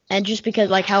just because,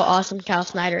 like, how awesome Kyle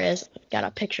Snyder is, got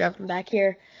a picture of him back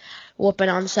here, whooping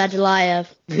on Sadulayev.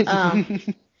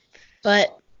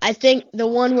 But I think the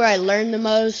one where I learned the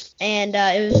most and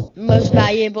it was most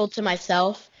valuable to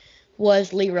myself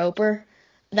was Lee Roper.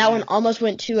 That one almost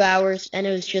went 2 hours, and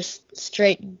it was just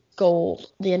straight gold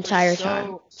the entire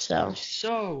time.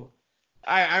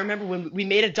 I remember when we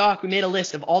made a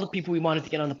list of all the people we wanted to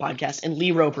get on the podcast, and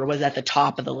Lee Roper was at the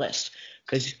top of the list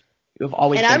because you have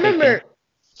always. And I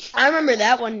remember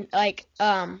that one. Like,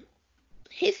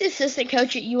 he's the assistant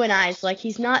coach at UNI, so like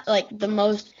he's not like the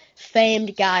most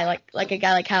famed guy, like a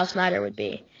guy like Kyle Snyder would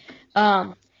be.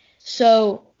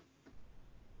 So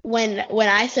when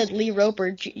I said Lee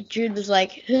Roper, Jude was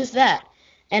like, "Who's that?"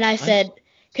 And I said,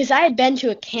 because I had been to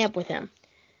a camp with him,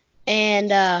 and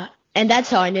that's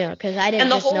how I knew, because I didn't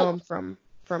just know him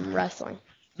from wrestling.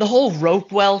 The whole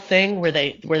Ropewell thing where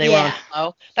they were on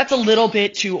flow, that's a little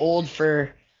bit too old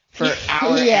for our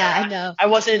I know. I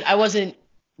wasn't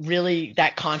really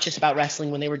that conscious about wrestling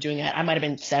when they were doing it. I might have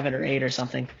been 7 or 8 or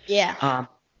something. Yeah.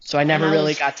 So I never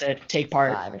really got to take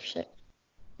part. 5 or 6.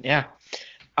 Yeah.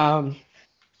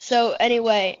 So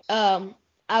anyway, I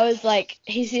was like,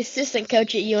 he's the assistant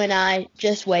coach at UNI.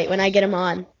 Just wait. When I get him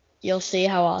on, you'll see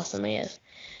how awesome he is.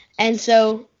 And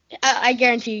so I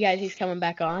guarantee you guys he's coming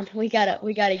back on. We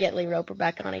gotta get Lee Roper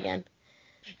back on again.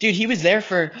 Dude, he was there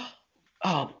for.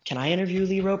 Oh, can I interview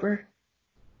Lee Roper?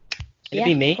 Can it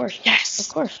be me? Of course. Yes. Of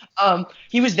course.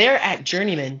 He was there at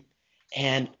Journeyman,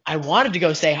 and I wanted to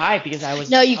go say hi because I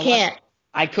was. No, you can't.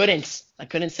 I couldn't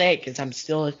say it because I'm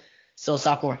still a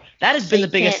sophomore. That has been the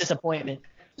biggest disappointment.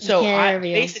 So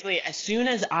basically, as soon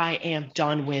as I am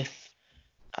done with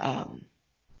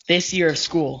this year of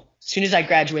school, as soon as I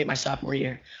graduate my sophomore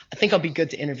year, I think I'll be good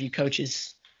to interview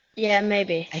coaches. Yeah,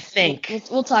 maybe. I think.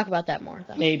 We'll talk about that more,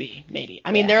 though. Maybe.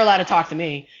 I mean, they're allowed to talk to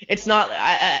me. It's not.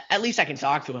 At least I can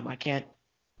talk to them. I can't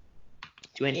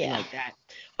do anything like that.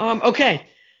 Okay.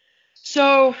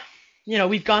 So,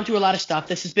 we've gone through a lot of stuff.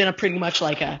 This has been a pretty much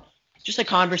like just a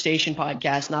conversation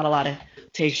podcast. Not a lot of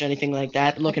takes or anything like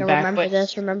that. Looking back, remember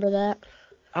this, remember that.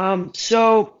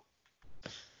 So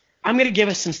I'm gonna give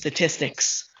us some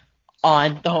statistics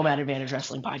on the Home Advantage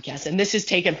Wrestling Podcast, and this is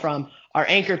taken from our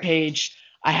Anchor page.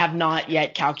 I have not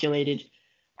yet calculated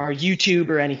our YouTube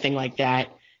or anything like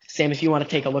that. Sam, if you want to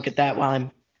take a look at that while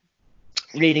I'm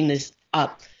reading this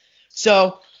up.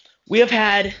 So we have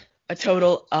had a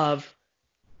total of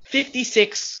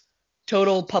 56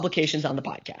 total publications on the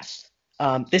podcast.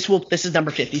 This is number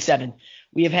 57.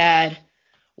 We have had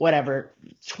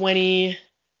 20.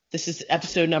 This is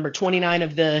episode number 29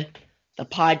 of the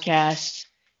podcast,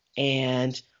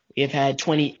 and we have had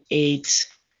 28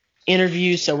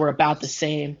 interviews, so we're about the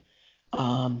same.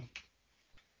 Over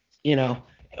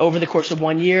the course of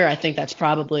 1 year, I think that's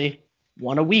probably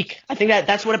one a week. I think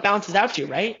that's what it balances out to,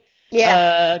 right?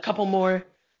 Yeah. A couple more,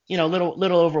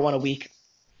 little over one a week.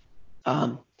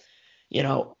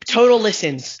 Total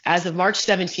listens as of March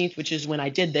 17th, which is when I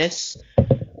did this,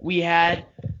 we had,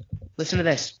 listen to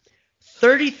this,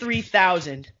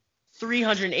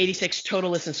 33,386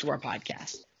 total listens to our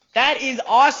podcast. That is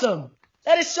awesome.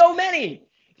 That is so many.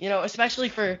 Especially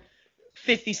for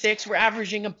 56, we're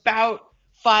averaging about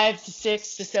 500 to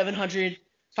 700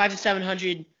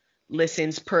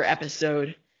 listens per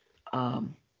episode.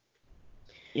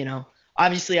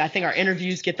 Obviously I think our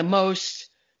interviews get the most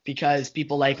because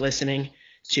people like listening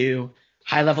to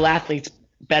high-level athletes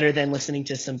better than listening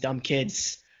to some dumb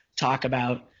kids talk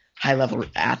about high-level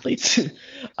athletes.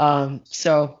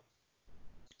 So,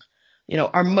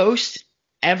 our most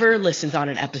ever listens on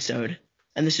an episode,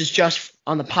 and this is just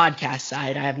on the podcast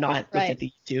side. I have not looked at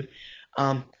the YouTube.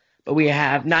 But we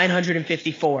have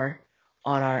 954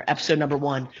 on our episode number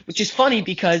 1, which is funny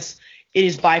because it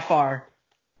is by far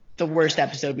the worst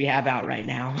episode we have out right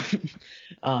now.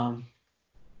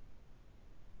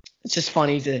 It's just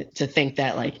funny to think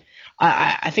that, like,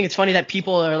 I think it's funny that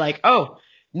people are like, oh,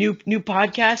 new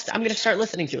podcast, I'm going to start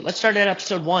listening to it. Let's start at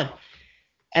episode 1.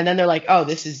 And then they're like, oh,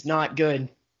 this is not good.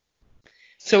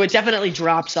 So it definitely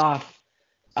drops off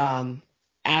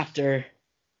after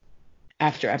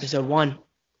episode 1.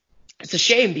 It's a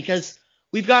shame because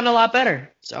we've gotten a lot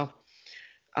better. So,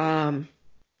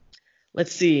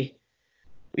 let's see.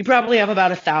 We probably have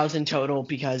about 1,000 total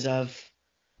because of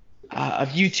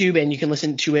YouTube, and you can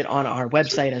listen to it on our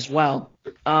website as well.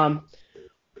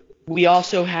 We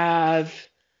also have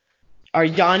our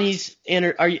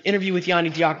interview with Yanni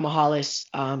Diakomihalis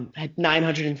had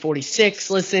 946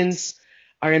 listens.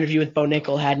 Our interview with Bo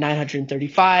Nickel had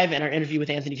 935, and our interview with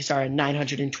Anthony Cassara had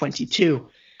 922.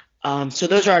 So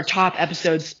those are our top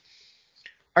episodes.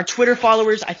 Our Twitter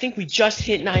followers, I think we just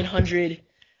hit 900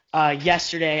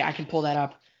 yesterday. I can pull that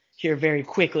up here very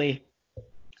quickly.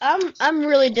 I'm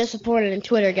really disappointed in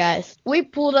Twitter, guys. We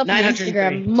pulled up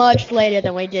Instagram 903. much later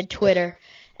than we did Twitter,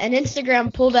 and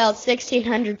Instagram pulled out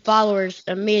 1,600 followers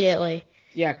immediately.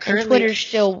 Yeah, And currently Twitter's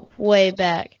still way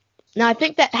back. Now, I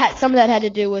think that some of that had to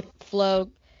do with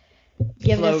Flo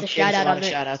giving us a shout out on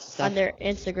their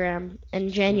Instagram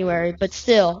in January. But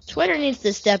still, Twitter needs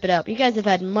to step it up. You guys have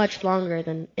had much longer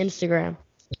than Instagram.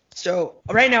 So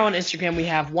right now on Instagram we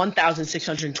have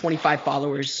 1,625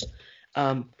 followers.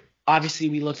 Obviously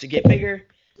we look to get bigger,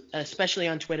 especially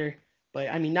on Twitter. But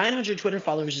I mean, 900 Twitter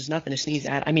followers is nothing to sneeze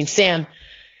at. I mean, Sam,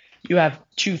 you have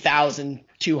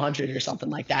 2,200 or something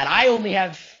like that. I only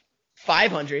have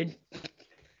 500.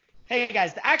 Hey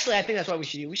guys, actually I think that's what we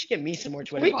should do. We should get me some more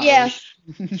Twitter followers. Yeah,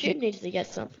 Jude needs to get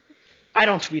some. I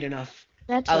don't tweet enough.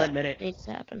 I'll admit it. Needs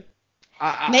to happen.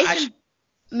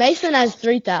 Mason has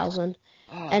 3,000,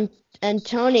 and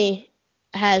Tony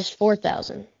has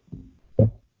 4,000.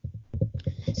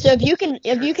 So if you can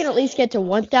at least get to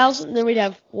 1,000, then we'd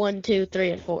have 1, 2, 3,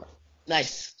 and 4.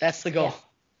 Nice. That's the goal.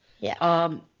 Yeah.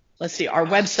 Let's see. Our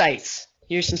websites.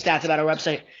 Here's some stats about our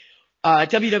website.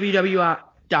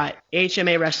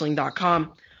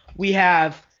 www.ahmawrestling.com. We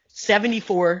have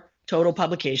 74 total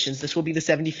publications. This will be the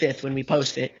 75th when we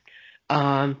post it.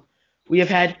 We have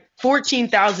had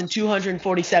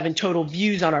 14,247 total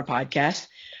views on our podcast.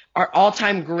 Our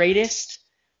all-time greatest,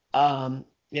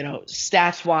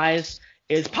 stats-wise,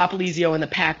 is Popalizio and the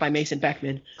Pack by Mason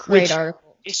Beckman. Great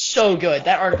article. It's so good.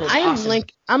 That article is awesome.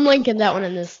 I'm linking that one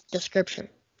in this description.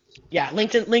 Yeah,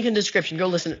 link in description.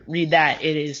 Go read that.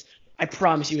 It is, I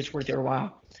promise you, it's worth your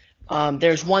while.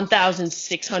 There's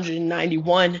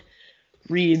 1,691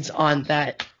 reads on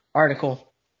that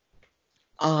article.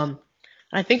 I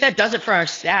think that does it for our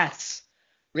stats,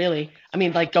 really. I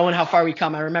mean, like, going how far we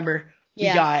come. I remember we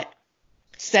got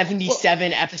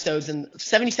 77 episodes and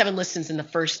 77 listens in the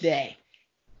first day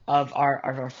of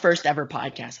our first ever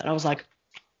podcast. And I was like,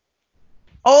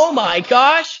 oh my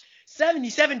gosh,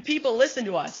 77 people listen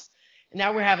to us. And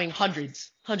now we're having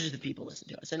hundreds of people listen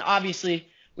to us. And obviously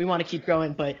we want to keep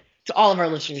growing, but to all of our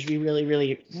listeners, we really,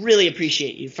 really, really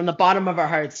appreciate you from the bottom of our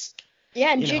hearts.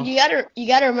 Yeah, and Jude, you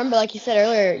gotta remember, like you said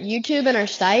earlier, YouTube and our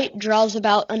site draws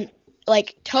about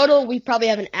total. We probably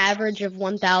have an average of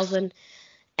 1,000,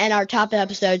 and our top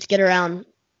episodes get around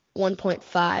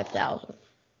 1,500.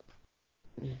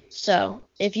 So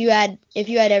if you add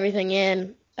everything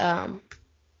in,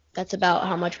 that's about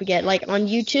how much we get. Like on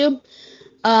YouTube,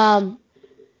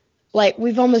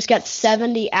 we've almost got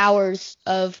 70 hours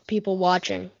of people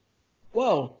watching.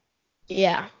 Whoa.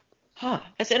 Yeah. Huh,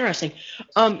 that's interesting.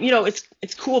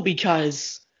 It's cool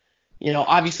because,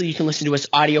 obviously you can listen to us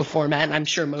audio format, and I'm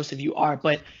sure most of you are,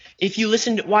 but if you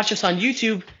watch us on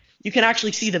YouTube, you can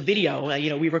actually see the video.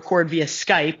 We record via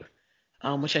Skype,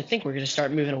 which I think we're going to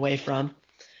start moving away from.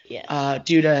 Yeah.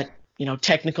 Due to,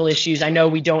 technical issues. I know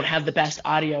we don't have the best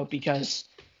audio because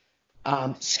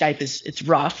Skype it's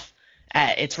rough.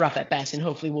 It's rough at best, and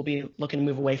hopefully we'll be looking to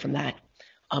move away from that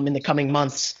in the coming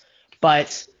months.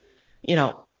 But,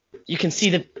 you can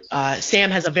see that Sam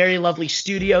has a very lovely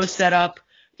studio set up.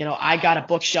 I got a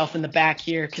bookshelf in the back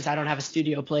here because I don't have a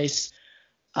studio place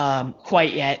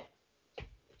quite yet.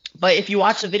 But if you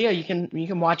watch the video, you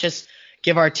can watch us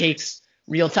give our takes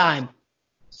real time.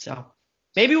 So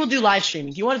maybe we'll do live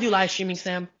streaming. Do you want to do live streaming,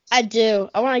 Sam? I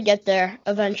do. I want to get there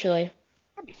eventually.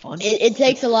 That'd be fun. It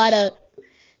takes a lot of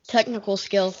technical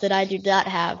skills that I do not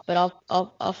have, but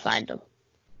I'll find them.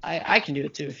 I can do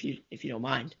it too if you don't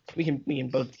mind. We can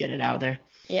both get it out there.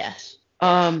 Yes.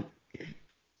 I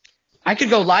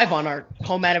could go live on our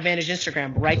Home At Advantage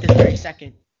Instagram right this very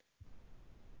second.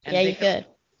 And yeah, you could.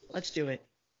 Let's do it.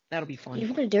 That'll be fun. You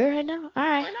want to do it right now? All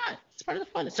right. Why not? It's part of the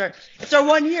fun. It's our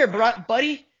 1 year,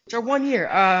 buddy. It's our 1 year.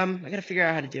 I gotta figure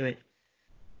out how to do it.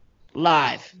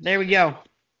 Live. There we go.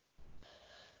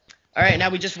 All right,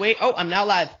 now we just wait. Oh, I'm now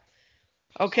live.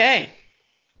 Okay.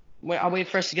 I'll wait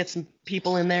for us to get some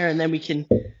people in there, and then we can,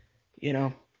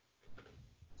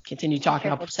 continue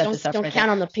talking. I'll set this up right Don't count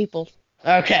on the people.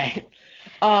 Okay.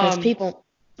 Because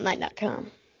Might not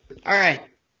come. All right.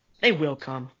 They will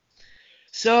come.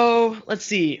 So let's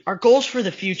see. Our goals for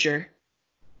the future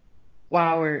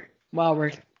while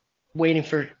we're waiting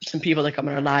for some people to come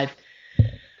in our live.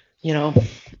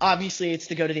 Obviously it's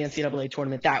to go to the NCAA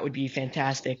tournament. That would be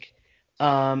fantastic.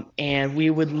 And we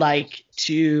would like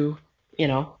to,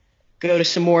 go to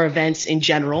some more events in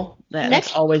general.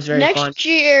 That's always very fun. Next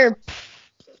year,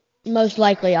 most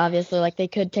likely, obviously, like they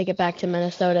could take it back to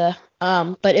Minnesota.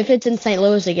 But if it's in St.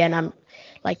 Louis again, I'm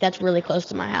like that's really close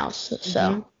to my house.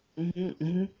 So.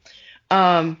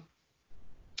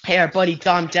 Hey, our buddy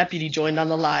Dom Deputy joined on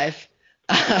the live.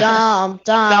 Dom,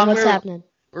 what's happening?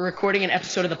 We're recording an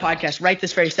episode of the podcast right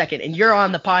this very second, and you're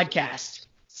on the podcast.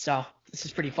 So this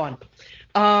is pretty fun.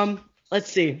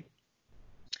 Let's see.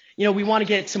 We want to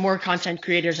get some more content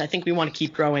creators. I think we want to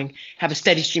keep growing, have a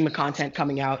steady stream of content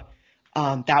coming out.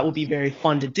 That will be very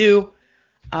fun to do.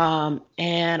 And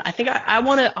I think I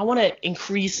want to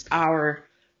increase our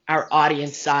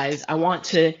audience size. I want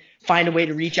to find a way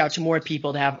to reach out to more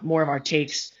people, to have more of our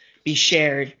takes be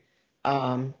shared.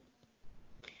 And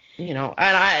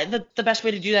the best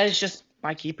way to do that is just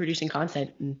by keep producing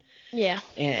content and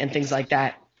things like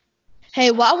that. Hey,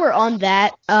 while we're on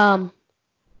that, I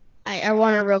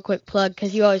want a real quick plug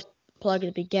because you always plug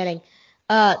at the beginning.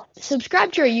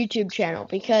 Subscribe to our YouTube channel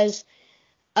because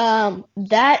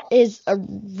that is a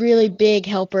really big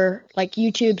helper. Like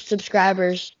YouTube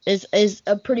subscribers is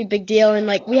a pretty big deal, and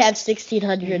like we have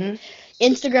 1,600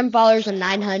 Instagram followers and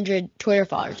 900 Twitter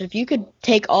followers. If you could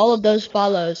take all of those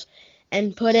follows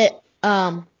and put it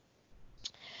on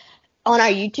our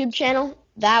YouTube channel,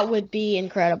 that would be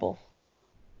incredible.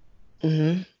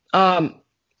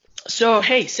 So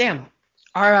hey Sam,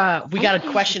 we got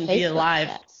a question via live.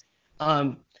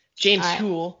 James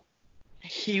Huell.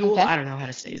 Okay. I don't know how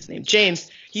to say his name. James,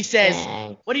 he says,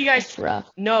 what do you guys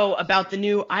know about the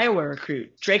new Iowa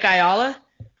recruit, Drake Ayala?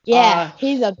 Yeah,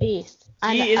 he's a beast.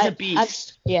 He is a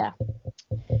beast. Yeah.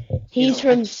 He's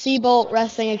from Seabolt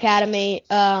Wrestling Academy,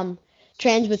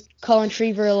 trains with Colin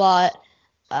Shriver a lot.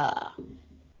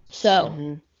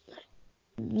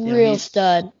 Real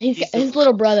stud. His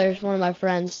little brother is one of my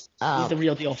friends. He's the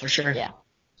real deal for sure. Yeah.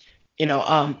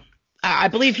 I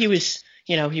believe he was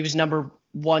number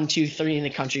 1, 2, 3 in the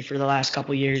country for the last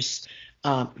couple years.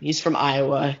 He's from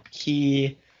Iowa.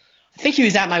 I think he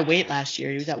was at my weight last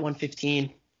year. He was at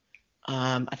 115.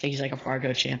 I think he's like a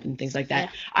Fargo champ and things like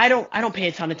that. Yeah. I don't pay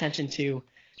a ton of attention to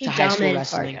high school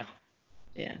wrestling. Fargo.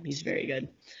 Yeah, he's very good.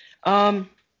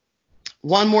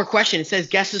 One more question. It says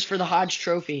guesses for the Hodge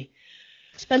Trophy.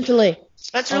 Spencer Lee.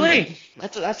 Spencer Lee.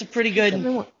 That's a pretty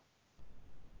good.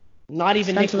 Not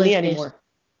even Nick Lee anymore.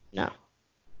 No.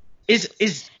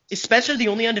 Is Spencer the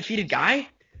only undefeated guy?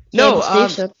 No.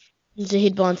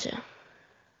 Zahid Bonsu.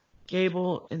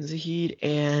 Gable and Zahid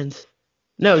and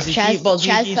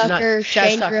Chaz Tucker,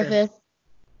 Shane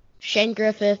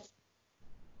Griffith.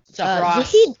 What's up,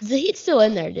 Ross? Zahid's still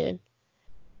in there, dude.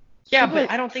 Yeah, but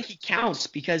I don't think he counts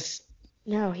because.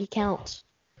 No, he counts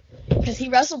because he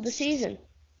wrestled the season.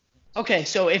 Okay,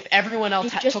 so if everyone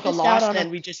else took a loss, then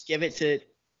we just give it to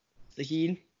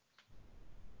Zahid.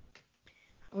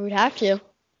 We would have to.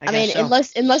 I mean, so.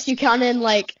 unless you count in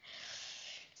like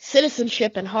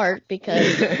citizenship and heart,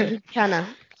 because he kind of.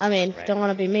 Don't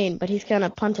want to be mean, but he's kind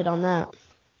of punted on that.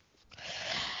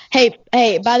 Hey,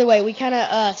 by the way, we kind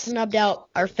of snubbed out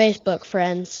our Facebook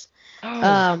friends.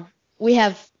 Oh. We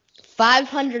have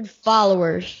 500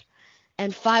 followers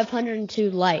and 502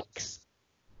 likes.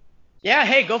 Yeah,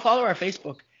 hey, go follow our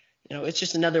Facebook. It's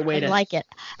just another way to like it.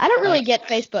 I don't really get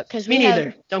Facebook because me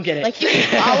neither. Don't get it. Like you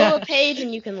can follow a page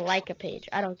and you can like a page.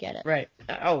 I don't get it. Right.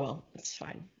 Oh well, it's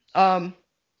fine.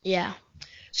 Yeah.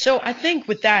 So I think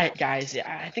with that, guys,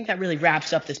 I think that really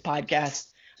wraps up this podcast.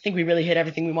 I think we really hit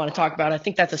everything we want to talk about. I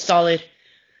think that's it's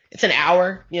an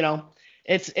hour,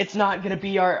 It's not going to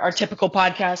be our typical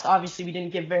podcast. Obviously, we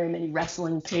didn't give very many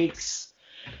wrestling takes.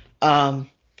 But,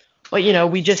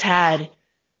 we just had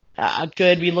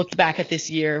we looked back at this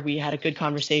year. We had a good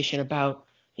conversation about,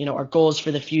 our goals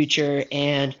for the future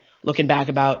and looking back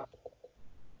about,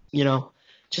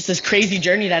 just this crazy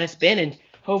journey that it's been and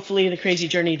hopefully the crazy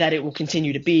journey that it will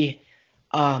continue to be.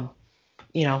 I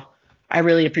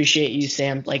really appreciate you,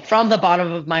 Sam. Like from the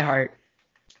bottom of my heart,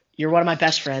 you're one of my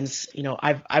best friends.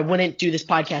 I wouldn't do this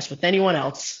podcast with anyone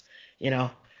else.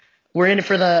 We're in it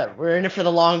for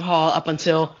the long haul up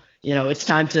until, it's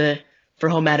time for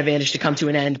Home Mat Advantage to come to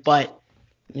an end. But,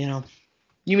 you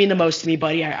mean the most to me,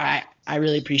 buddy. I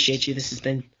really appreciate you. This has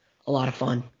been a lot of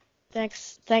fun.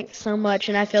 Thanks so much.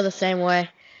 And I feel the same way.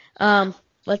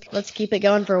 Let's keep it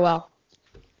going for a while.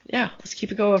 Yeah, let's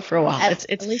keep it going for a while.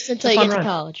 At least until you get to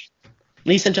college. At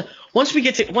least until once I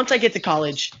get to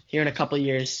college here in a couple of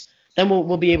years, then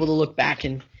we'll be able to look back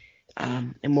and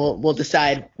we'll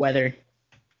decide whether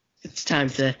it's time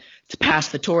to pass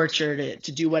the torch or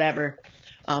to do whatever.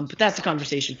 But that's a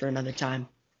conversation for another time.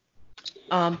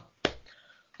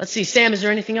 Let's see, Sam, is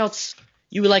there anything else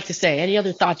you would like to say? Any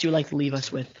other thoughts you would like to leave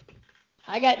us with?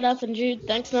 I got nothing, Jude.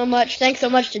 Thanks so much. Thanks so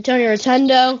much to Tony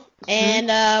Rotundo.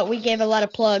 And we gave a lot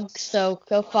of plugs, so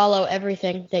go follow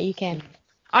everything that you can.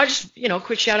 I'll just,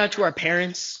 quick shout out to our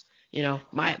parents.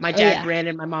 My dad,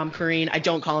 Brandon, my mom, Corrine. I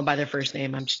don't call them by their first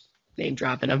name. I'm just name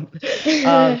dropping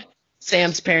them.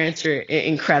 Sam's parents are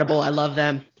incredible. I love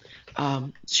them.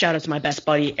 Shout out to my best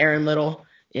buddy, Aaron Little.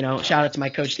 Shout out to my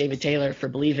coach, David Taylor, for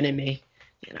believing in me.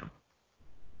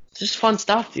 It's just fun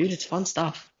stuff, dude. It's fun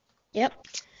stuff. Yep.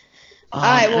 All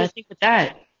right. Well, I think with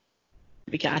that,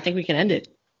 I think we can end it.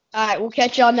 All right. We'll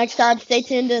catch y'all next time. Stay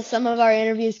tuned to some of our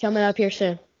interviews coming up here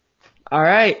soon. All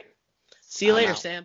right. See you later, Sam.